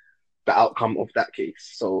and the outcome of that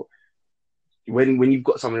case. So when you've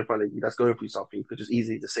got someone in front of you that's going through something, you could just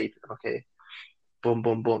easily just say to them, okay, boom,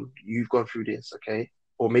 boom, boom, you've gone through this, okay?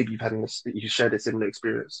 Or maybe you shared a similar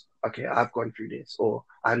experience. Okay, I've gone through this, or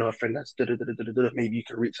I know a friend that's maybe you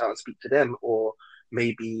can reach out and speak to them, or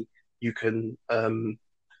maybe you can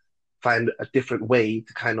find a different way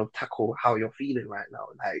to kind of tackle how you're feeling right now.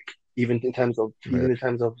 Like even in terms of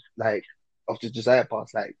like of the Josiah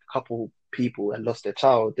past, like a couple people had lost their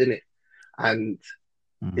child, didn't it? And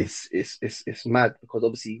it's mad because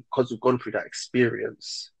we've gone through that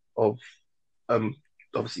experience of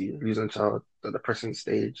obviously losing a child, the depressing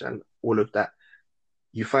stage and all of that,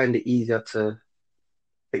 you find it easier to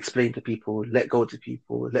explain to people, let go to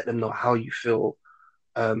people, let them know how you feel.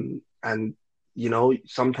 And,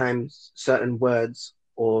 sometimes certain words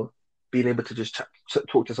or being able to just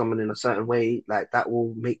talk to someone in a certain way, like that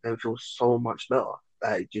will make them feel so much better.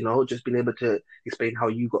 Like, just being able to explain how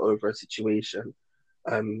you got over a situation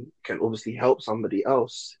can obviously help somebody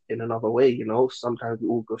else in another way. Sometimes we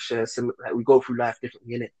all we go through life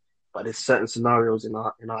differently in it, but there's certain scenarios in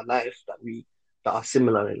our life that are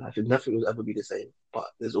similar in life. Nothing will ever be the same, but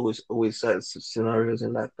there's always certain scenarios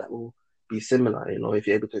in life that will be similar. If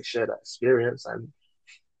you're able to share that experience and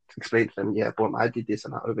explain to them, yeah, boom, I did this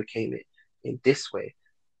and I overcame it in this way,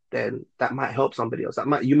 then that might help somebody else.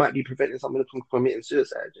 You might be preventing somebody from committing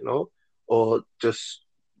suicide, or just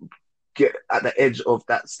get at the edge of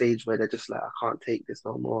that stage where they're just like, I can't take this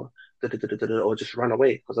no more, or just run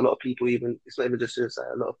away. Because a lot of people, it's not even just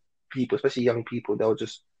suicide. A lot of people, especially young people, they'll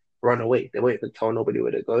just run away. They won't even tell nobody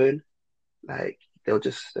where they're going. Like they're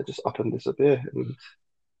just up and disappear. And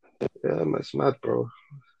yeah, it's mad, bro.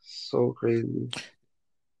 So crazy.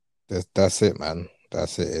 That's it, man.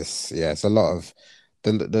 That's it. It's a lot of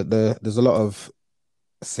there's a lot of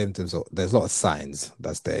symptoms. There's a lot of signs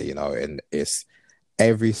that's there, and it's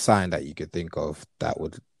every sign that you could think of that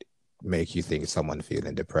would make you think someone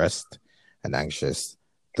feeling depressed and anxious.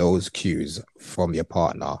 Those cues from your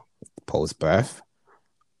partner post-birth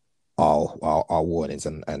are warnings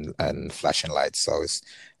and flashing lights. So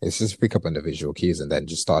it's just pick up on the visual cues and then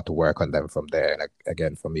just start to work on them from there. And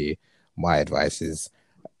again, for me, my advice is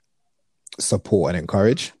support and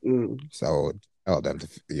encourage. So help them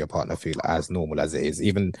your partner feel as normal as it is,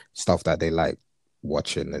 even stuff that they like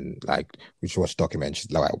watching, and like we should watch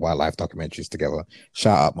documentaries, like wildlife documentaries together.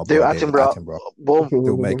 Shout out my boy David Attenborough. Boom.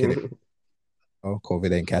 Still making it.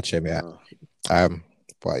 COVID ain't catch him yet.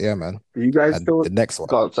 But yeah, man. Do you guys still... the next one?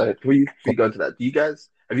 God, sorry. Before you go into that,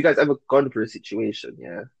 have you guys ever gone through a situation,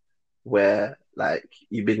 where like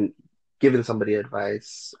you've been giving somebody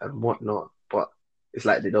advice and whatnot, but it's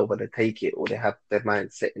like they don't want to take it, or they have their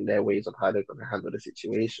mind set in their ways of how they're going to handle the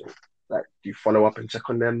situation? Like, do you follow up and check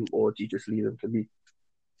on them, or do you just leave them to be?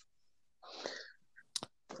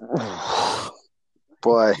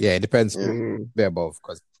 Boy. Yeah, it depends. They're both,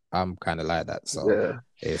 because I'm kind of like that. So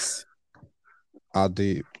it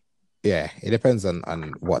depends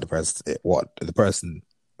on what the person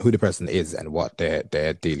who the person is and what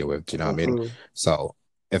they're dealing with. Do you know what I mean? So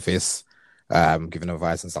if it's giving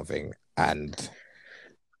advice on something and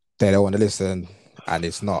they don't want to listen, and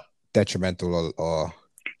it's not detrimental or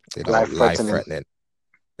life-threatening,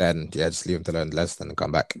 then just leave them to learn the lesson and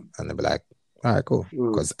come back, and they'll be like, all right, cool.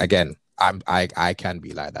 Because again, I can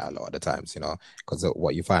be like that a lot of the times, because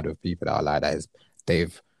what you find with people that are like that is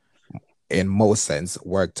they've, in most sense,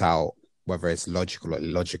 worked out whether it's logical or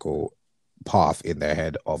illogical path in their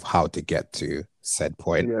head of how to get to said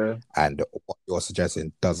point, and what you're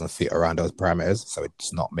suggesting doesn't fit around those parameters, so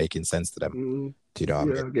it's not making sense to them. Do you know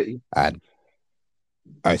what I mean? I get you. And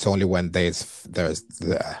it's only when there's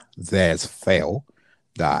fail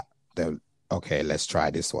that they'll, okay, let's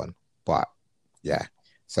try this one. But yeah,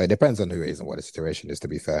 so it depends on who it is and what the situation is, to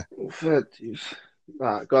be fair. Fair dues.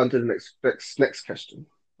 Go on to the next question.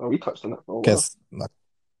 Oh, we touched on that for a while.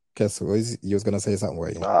 Guess you was gonna say something,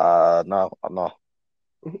 were you? No. No.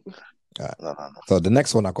 So the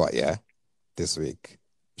next one I got this week.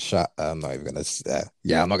 I'm not even gonna.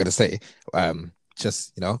 I'm not gonna say.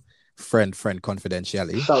 Just friend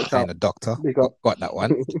confidentiality. Shout out. A doctor. Got that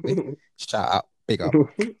one. Shout out. Big up.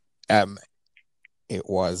 It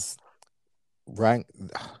was rank.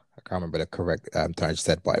 I can't remember the correct term she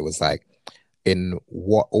said, but it was like, in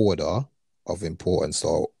what order of importance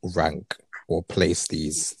or rank or place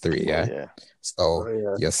these three.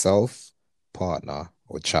 So yourself, partner,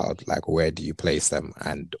 or child. Like, where do you place them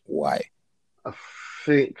and why? I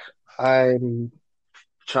think I'm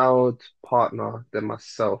child, partner, then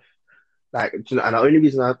myself. Like, and the only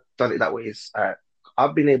reason I've done it that way is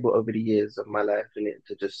I've been able over the years of my life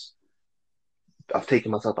I've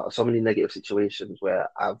taken myself out of so many negative situations where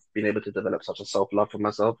I've been able to develop such a self-love for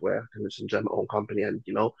myself, where I can just enjoy my own company, and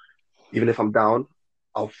even if I'm down,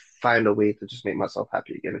 I'll find a way to just make myself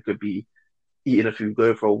happy again. It could be eating a food,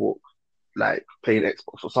 going for a walk, like playing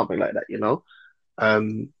Xbox or something like that,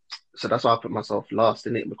 So that's why I put myself last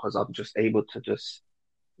in it, because I'm just able to just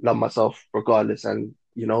love myself regardless. And,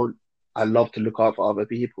 I love to look out for other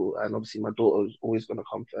people. And obviously my daughter's always going to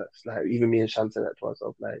come first. Like, even me and Shan said that to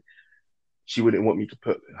herself, like, she wouldn't want me to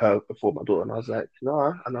put her before my daughter. And I was like,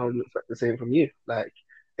 no, and I would expect the same from you. Like,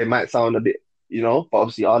 it might sound a bit, but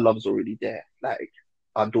obviously our love is already there. Like,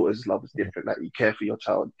 our daughter's love is different. Like, you care for your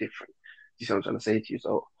child different. You see what I'm trying to say to you?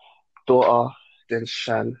 So, daughter, then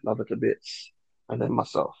Shan, love her to bits, and then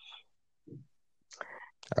myself.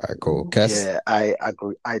 All right, cool. Kes? Yeah, I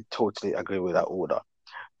agree. I totally agree with that order.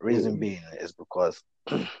 Reason being is because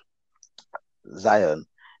Zion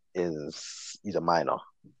he's a minor,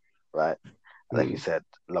 right? Like you said,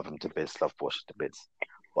 love him to bits, love Portia to bits.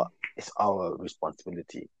 But it's our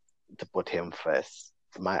responsibility to put him first.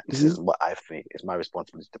 This is what I think. It's my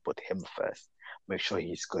responsibility to put him first. Make sure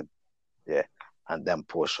he's good. Yeah. And then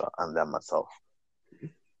Portia and then myself.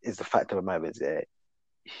 It's the fact of the matter is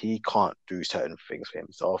he can't do certain things for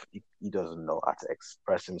himself. He doesn't know how to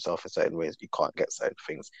express himself in certain ways. He can't get certain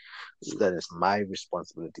things. So then it's my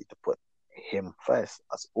responsibility to put him first,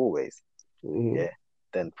 as always. Yeah.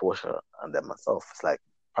 Then Portia and then myself. It's like,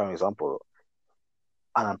 prime example,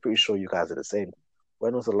 and I'm pretty sure you guys are the same.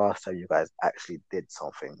 When was the last time you guys actually did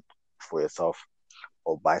something for yourself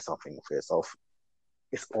or buy something for yourself?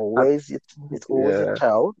 It's always your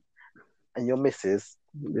child and your missus,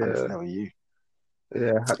 and it's never you.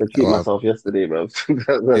 Yeah, I had to treat myself yesterday, bro.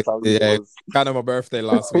 That's how it was. Kind of my birthday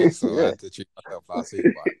last week, so I had to treat myself last week.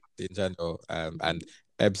 But in general, and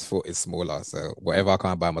Eb's foot is smaller, so whatever I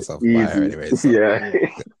can't buy myself, buy her anyway. So.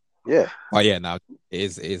 Yeah. Oh yeah, now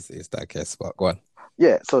it is that case, but go on.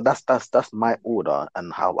 Yeah, so that's my order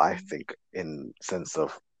and how I think, in sense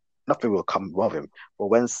of nothing will come above him. But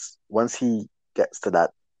once he gets to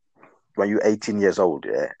that, when you're 18 years old,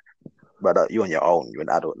 brother, you're on your own. You're an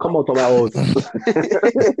adult. Come on, to my old.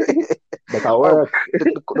 But I work.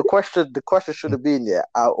 The question should have been,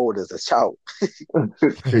 how old is the child?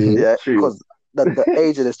 True. Because the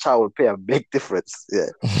age of this child would play a big difference. Yeah.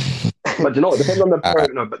 But you know, depending on the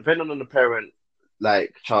parent, depending on the parent,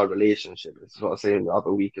 like child relationship, this is what I was saying the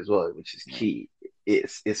other week as well, which is key.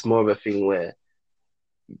 It's more of a thing where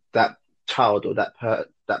that child or that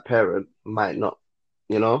parent might not,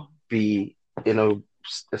 be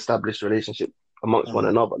established relationship amongst one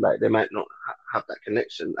another. Like they might not have that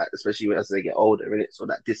connection, like, especially as they get older, innit? So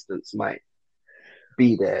that distance might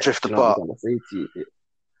be there. Drift apart. All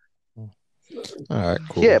right,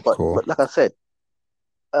 cool. Yeah, but like I said,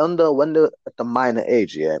 when they're at the minor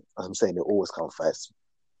age, as I'm saying, they always come first.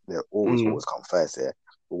 They always come first,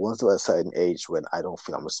 But once they're at a certain age when I don't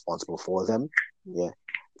feel I'm responsible for them,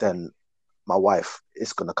 then my wife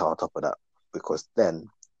is gonna come on top of that, because then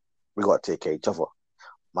we got to take care of each other.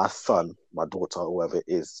 My son, my daughter, whoever it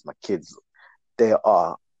is, my kids, they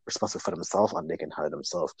are responsible for themselves and they can handle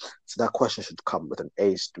themselves. So that question should come with an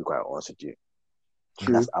age, to be quite honest with you.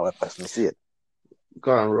 And that's how I personally see it.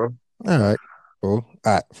 Go on, bro. All right, cool.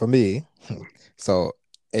 All right, for me, so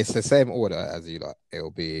it's the same order as you lot. It'll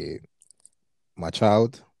be my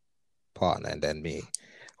child, partner, and then me.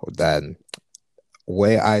 Then,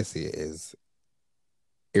 where I see it is,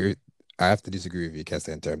 I have to disagree with you,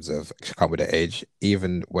 Kessa, in terms of come with the age.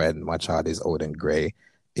 Even when my child is old and grey,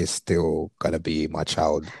 it's still gonna be my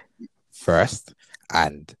child first.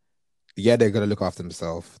 And they're gonna look after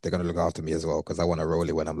themselves. They're gonna look after me as well, because I want to roll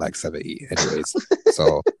it when I'm like 70, anyways.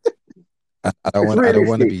 So I don't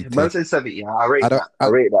want to be. Man said 70. I rate that.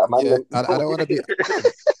 I don't want to be.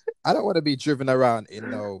 I don't want to be driven around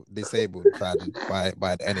in disabled van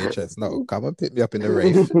by the NHS. No, come and pick me up in the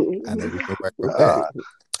Wraith, and then we go back from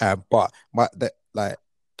there. But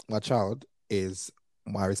my child is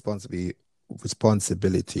my responsibility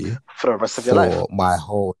for the rest of your life, for my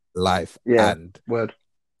whole life. Yeah, and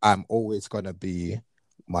I'm always gonna be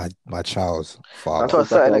my child's father. To a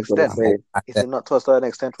certain extent, is it not to a certain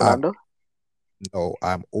extent, Fernando? No,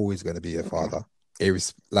 I'm always gonna be a father.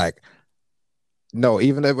 No,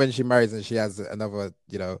 even when she marries and she has another,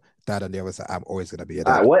 dad on the other side, I'm always gonna be a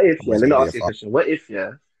dad. What if? Let me ask you a question. What if?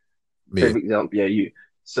 Say for example, you.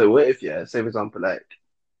 So what if? Say for example, like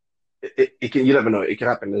it can. You never know. It can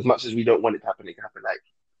happen. As much as we don't want it to happen, it can happen. Like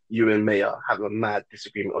you and Maya have a mad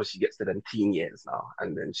disagreement, or she gets to them teen years now,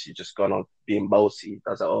 and then she's just gone on being bossy,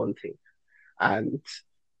 does her own thing, and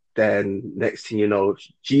then next thing you know,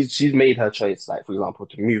 she's made her choice. Like for example,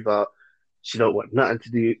 to move out. She don't want nothing to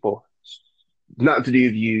do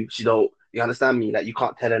with you. She don't. You understand me? Like you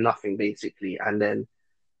can't tell her nothing basically, and then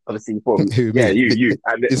obviously you.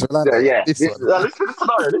 And this scenario. This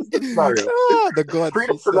scenario. Oh, the God.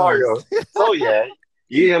 Scenario. So you and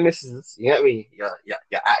your missus, you get me? You're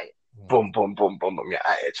at it. Boom, boom, boom, boom, boom. You're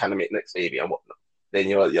at it, trying to make next baby and whatnot. Then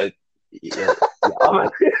your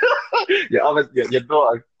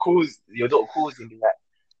daughter calls you and be like,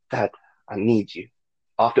 Dad, I need you.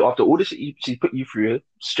 After all the shit she put you through,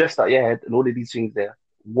 stressed out your head and all of these things there,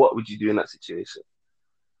 what would you do in that situation?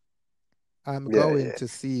 I'm going to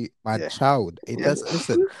see my child. It does.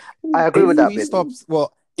 Listen, I agree with that.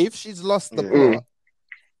 If she's lost the plot,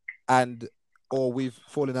 and or we've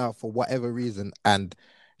fallen out for whatever reason, and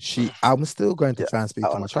I'm still going to try and speak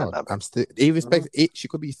to my child. I'm still, irrespective, she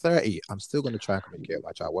could be 30. I'm still going to try and communicate with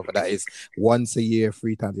my child, whether that is once a year,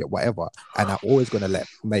 3 times a year, whatever. And I'm always going to let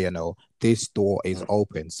Maya know this door is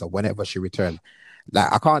open. So whenever she returns,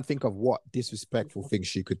 like I can't think of what disrespectful thing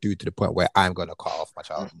she could do to the point where I'm going to cut off my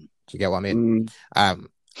child. Do you get what I mean? And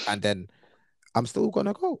then I'm still going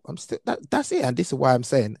to go. That's it. And this is why I'm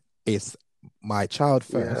saying it's my child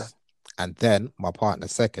first. And then my partner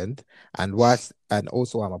second, and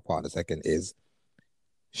also why my partner second is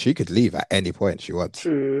she could leave at any point she wants.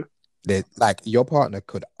 True. Like your partner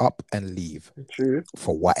could up and leave. True.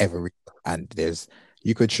 For whatever reason, and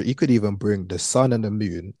you could even bring the sun and the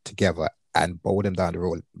moon together and bowl them down the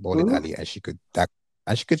road, bowling alley, and she could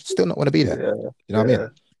still not want to be there. Yeah. You know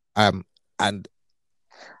what I mean? And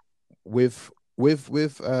with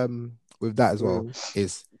that as well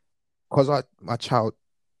is because my child.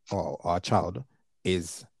 Or our child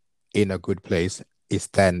is in a good place, it's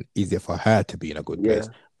then easier for her to be in a good place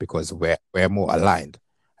because we're more aligned.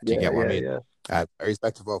 Do you get what I mean?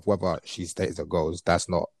 Irrespective of whether she stays or goes, that's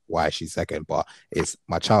not why she's second, but it's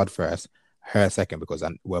my child first, her second, because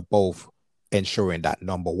we're both ensuring that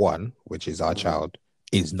number one, which is our child,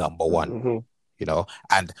 is number one. You know,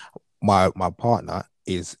 and my partner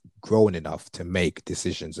is grown enough to make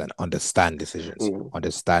decisions and understand decisions,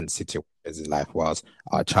 understand situations in life, whilst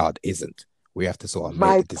our child isn't. We have to sort of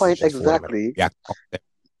make the point decisions exactly.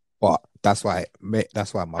 But that's why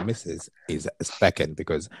my missus is second,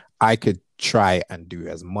 because I could try and do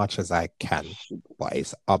as much as I can, but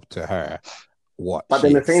it's up to her what. But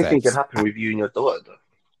then the same thing can happen with you and your daughter, though.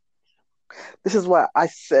 This is why I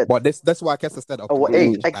said. But that's why I guess I said. What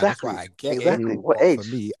age? Exactly. That's why I get exactly. It. What age?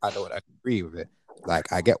 For me, I don't agree with it.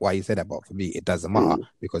 Like I get why you said that, but for me, it doesn't matter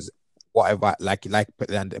because whatever. Like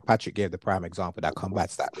Patrick gave the prime example that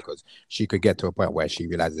combats that, because she could get to a point where she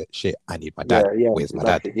realizes, shit, I need my dad. Where's my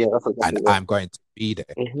dad? Yeah, that's exactly and I'm going to be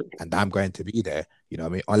there, and I'm going to be there. You know what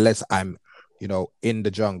I mean? Unless I'm, in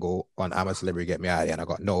the jungle on I'm a Celebrity, Get Me Out of Here, and I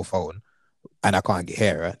got no phone, and I can't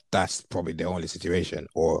hear her. That's probably the only situation.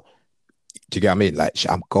 Or do you get what I mean? Like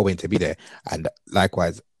I'm going to be there, and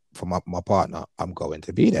likewise for my partner, I'm going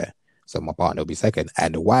to be there. So my partner will be second.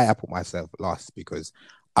 And why I put myself last, because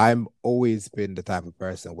I'm always been the type of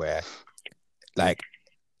person where, like,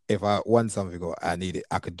 if I want something or I need it,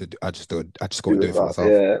 I could do. I just go and do it for myself.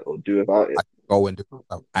 Yeah, or do without it. I go and do it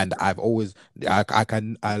myself. And I've always,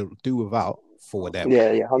 I'll do without for them.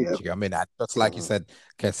 Yeah. You know what I mean? And just like you said,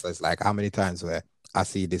 Kessler, it's like how many times where I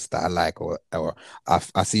see this that I like, or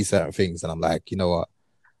I see certain things, and I'm like, you know what?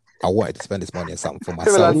 I wanted to spend this money on something for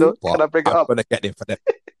myself, but can I bring it up? I'm gonna get it for them.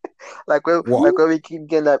 Like when we keep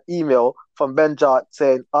getting that email from Ben Jart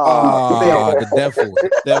saying, the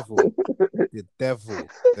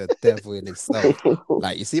devil in itself.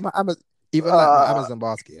 Like you see my Amazon, my Amazon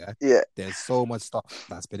basket, there's so much stuff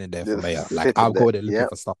that's been in there for me. Like I'll go there looking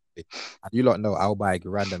for stuff, and you lot know I'll buy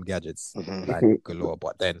random gadgets like galore,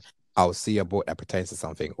 but then I'll see a book that pertains to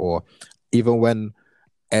something. Or even when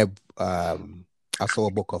I saw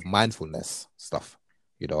a book of mindfulness stuff,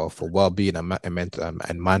 for well-being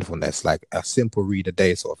and mindfulness, like a simple read a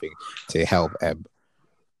day sort of thing to help Eb.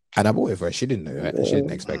 And I bought it for her. She didn't know it. She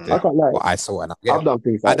didn't expect it. But I saw it. And I've done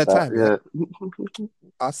things like at the that,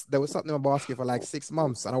 time, there was something in my basket for like 6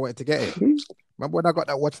 months, and I wanted to get it. Remember when I got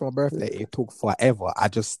that watch for my birthday? It took forever. I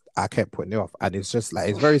kept putting it off, and it's just like,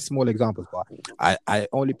 it's very small examples, but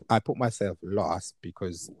I put myself last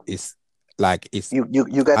because it's like it's you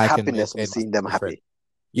get happiness from seeing them happy.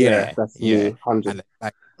 Yeah, that's 100. And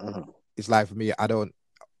like, it's like for me, I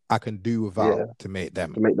can do without to make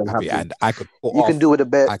them happy, and I could. You can do with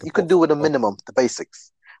you can do with a minimum, the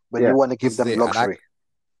basics, when you want to give them luxury.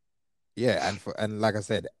 And like I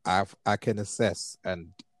said, I can assess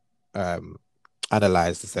and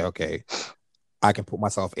analyze to say, okay, I can put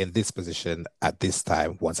myself in this position at this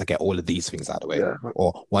time once I get all of these things out of the way,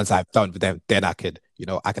 or once I've done with them, then I could,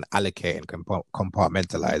 I can allocate and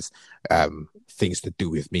compartmentalize things to do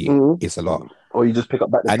with me. It's a lot. Or you just pick up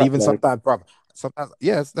back the and even sometimes, brother. Sometimes,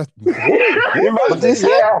 yes. That's what? What's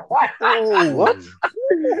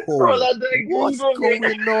going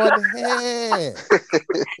on here?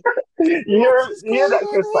 You hear that,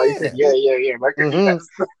 Chris?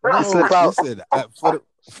 Listen,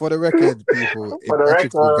 for the record, people,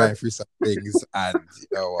 Patrick's been going through some things, and you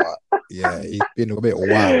know what? He's been a bit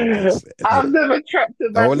wild. I've never trapped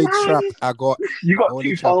him. The only trap I got, you got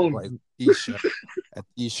 2 phones. A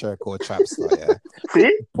t-shirt called Trapstar,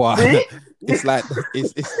 See? But See? It's like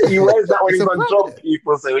it's he wears that when he's on job,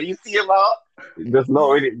 people. So when you see him out, there's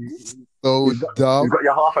no really. so dumb. You've got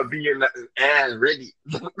your half a being air ready.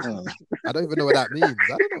 I don't even know what that means.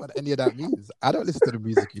 I don't know what any of that means. I don't listen to the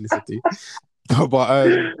music you listen to.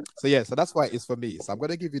 But so that's why it's for me. So I'm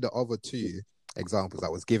gonna give you the other two examples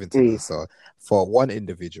that was given to me. So for one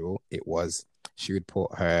individual, it was she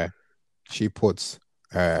puts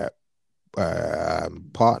her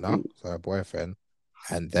partner, so her boyfriend,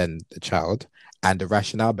 and then the child, and the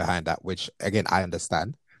rationale behind that, which again I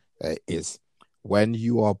understand, is when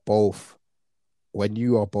you are both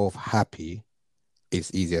happy,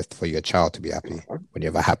 it's easiest for your child to be happy. When you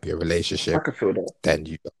have a happier relationship, I can feel that. then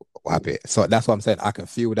you are happy. So that's what I'm saying. I can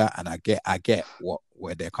feel that, and I get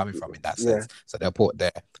where they're coming from in that sense. So they'll put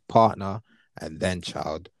their partner and then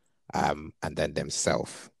child, and then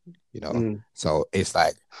themselves. So it's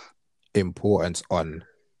like importance on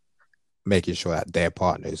making sure that their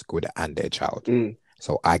partner is good and their child.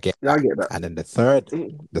 So I get that. I get that. And then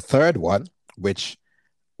the third one, which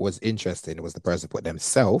was interesting, was the person put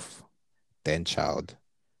themselves, then child,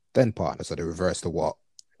 then partner. So the reverse to what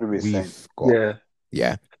we've got.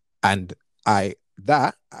 Yeah. And I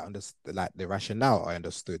understood, like the rationale I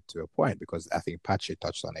understood to a point, because I think Patrick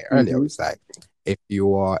touched on it earlier. It's like if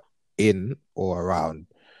you are in or around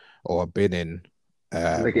or been in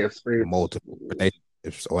multiple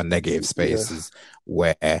relationships or negative spaces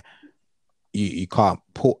where you can't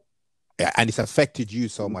put, and it's affected you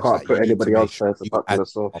so much that put you anybody else first apart from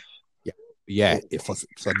yourself.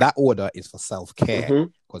 So that order is for self-care,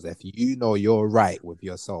 because if you know you're right with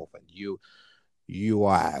yourself and you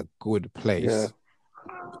are at a good place,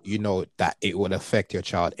 you know that it will affect your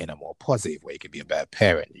child in a more positive way. You can be a better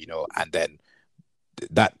parent, and then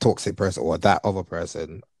that toxic person or that other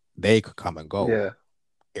person, they could come and go,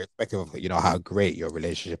 irrespective of how great your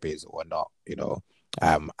relationship is or not.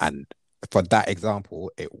 And for that example,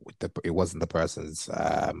 it wasn't the person's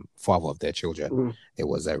father of their children. It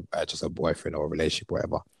was just a boyfriend or a relationship,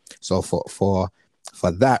 whatever. So for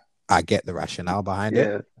that, I get the rationale behind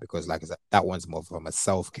it, because, like I said, that one's more from a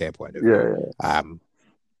self-care point of view.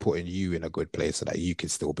 Putting you in a good place so that you can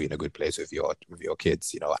still be in a good place with your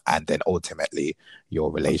kids, and then ultimately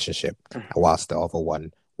your relationship. Whilst the other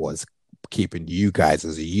one was keeping you guys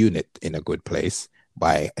as a unit in a good place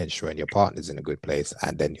by ensuring your partner's in a good place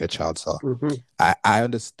and then your child. So I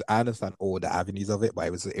understand all the avenues of it, but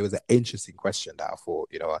it was an interesting question that I thought,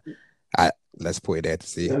 let's put it there to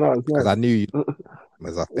see, because I knew you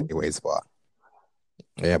was up anyways. But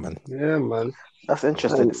yeah, man. That's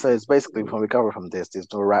interesting. So it's basically, when we cover from this,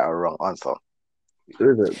 there's no right or wrong answer.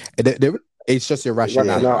 It's just your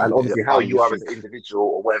rationale, and obviously how you are as an individual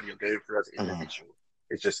or whatever you're going through as an individual.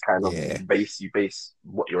 It's just kind of base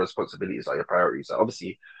what your responsibilities are, your priorities. So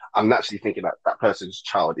obviously, I'm naturally thinking that person's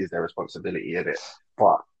child is their responsibility in it,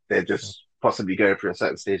 but they're just possibly going through a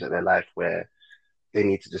certain stage of their life where they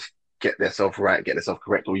need to just get themselves right, get themselves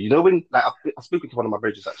correct. Or when, like, I spoke to one of my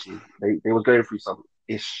brothers actually. They were going through some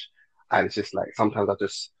ish, and it's just like sometimes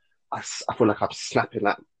I feel like I'm snapping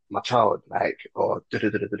at my child, like, or and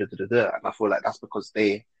I feel like that's because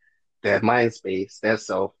their mind space, their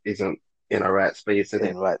self isn't in a right space, isn't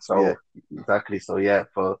it? Right. So exactly. So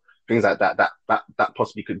for things like that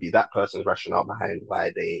possibly could be that person's rationale behind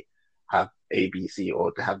why they have A, B, C,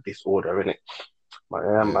 or to have disorder in it. But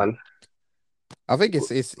man. I think it's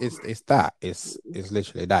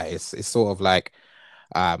literally that. It's sort of like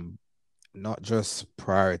not just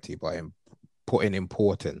priority, but putting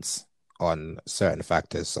importance on certain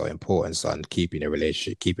factors. So importance on keeping a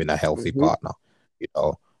relationship, keeping a healthy partner,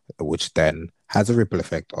 which then has a ripple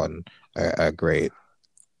effect on a great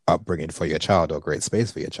upbringing for your child or a great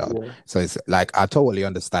space for your child. So it's like, I totally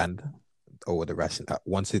understand over the rationale.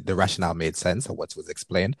 Once the rationale made sense or what was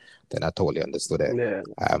explained, then I totally understood it.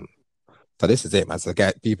 So this is it, man. So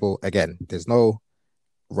people, again, there's no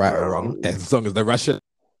right or wrong, as long as the rationale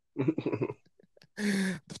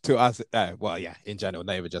to us, in general,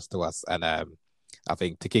 not even just to us. And I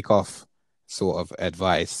think to kick off, sort of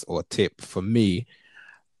advice or tip for me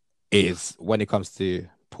is, when it comes to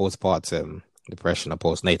postpartum depression or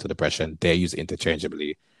postnatal depression, they're used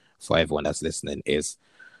interchangeably for everyone that's listening, is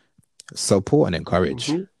support and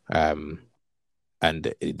encourage. And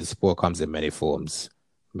the support comes in many forms,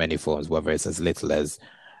 whether it's as little as,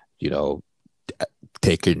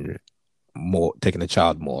 taking a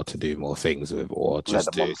child more to do more things with, or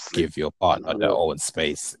just to give your partner their own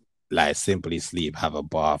space, like simply sleep, have a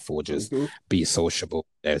bath, or just be sociable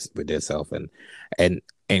with themselves, and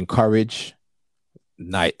encourage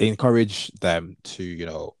them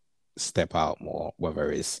to step out more, whether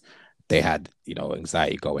it's they had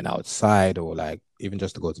anxiety going outside, or like even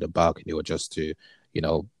just to go to the balcony, or just to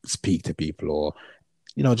speak to people, or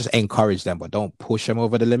just encourage them, but don't push them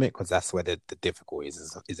over the limit, because that's where the difficulty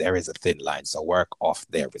is there is a thin line. So work off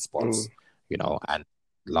their response, and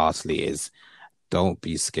lastly is don't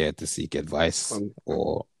be scared to seek advice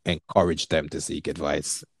or encourage them to seek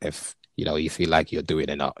advice. If, you feel like you're doing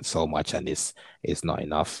enough so much and it's not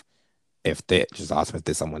enough, if they just ask if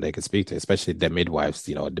there's someone they can speak to, especially the midwives,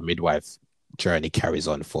 the midwife journey carries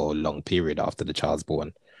on for a long period after the child's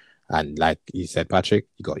born. And like you said, Patrick,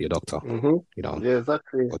 you got your doctor. Yeah,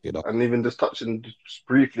 exactly. And even just touching just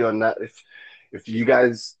briefly on that, if you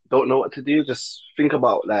guys don't know what to do, just think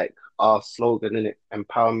about like our slogan, innit?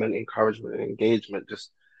 Empowerment, encouragement, and engagement.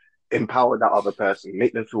 Just empower that other person,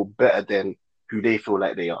 make them feel better than who they feel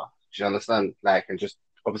like they are. Do you understand? Like, and just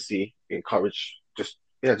obviously encourage, just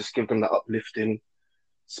give them that uplifting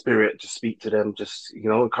spirit, just speak to them, just,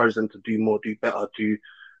 encourage them to do more, do better, do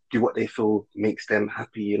what they feel makes them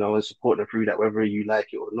happy, and support them through that, whether you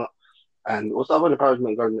like it or not. And also other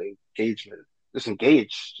encouragement, engagement, just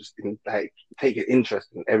engage, just take an interest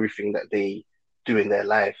in everything that they do in their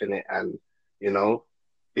life, in it. And,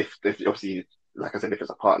 if obviously, like I said, if it's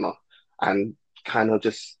a partner, and kind of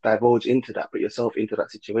just divulge into that, put yourself into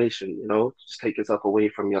that situation, just take yourself away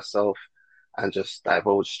from yourself and just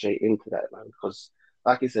divulge straight into that, man. Because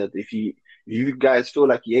like I said, if you guys feel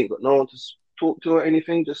like you ain't got no one to talk to or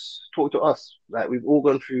anything, just talk to us. Like, we've all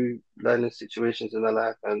gone through learning situations in our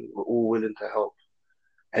life, and we're all willing to help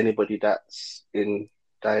anybody that's in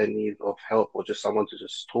dire need of help, or just someone to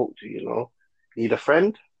just talk to. Need a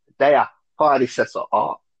friend? There, party session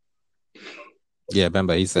art. Yeah,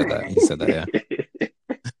 remember he said that. Yeah.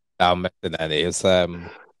 I'll mention that. It's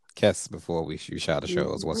Kes, before we shout the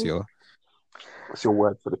shows. What's your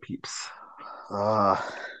word for the peeps?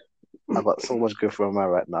 I've got so much good for my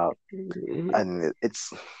right now, and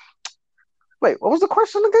it's. Wait, what was the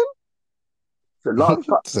question again? The last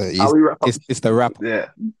so how we wrap up? It's the wrap up. Yeah.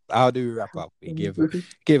 How do we wrap up? We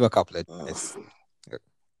give a couple of minutes.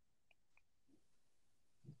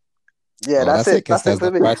 Yeah, that's it. That's it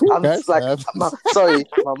for me. I'm just like, sorry,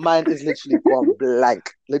 my mind is literally gone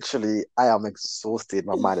blank. Literally, I am exhausted.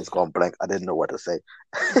 My mind is gone blank. I didn't know what to say.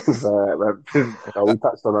 Man. We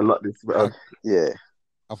touched on a lot this week. Yeah.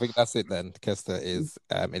 I think that's it then. Kester is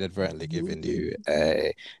inadvertently giving you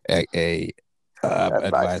a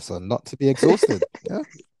advice on not to be exhausted. Yeah.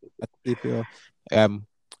 Keep your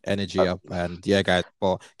energy up. And yeah, guys,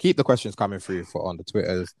 but keep the questions coming through on the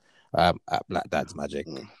Twitters. At Black Dad's Magic,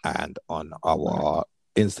 and on our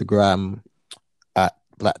Instagram at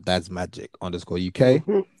Black Dad's Magic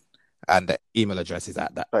 _UK, and the email address is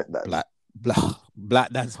at that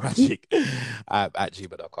Black Dad's Magic at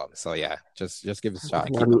gmail.com. So yeah, just give us a shout.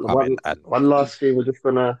 One last thing, we're just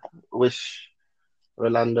gonna wish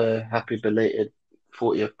Rolando happy belated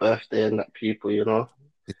 40th birthday and that, people,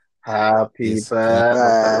 happy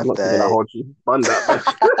birthday. I'm not gonna hold you.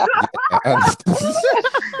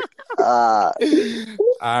 All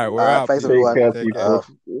right, we're out. Thanks, everyone.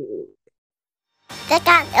 Check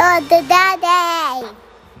out all the daddy.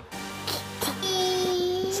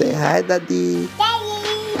 Say hi, Daddy. Daddy.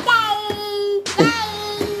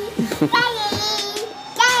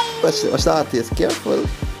 What's that? Is careful.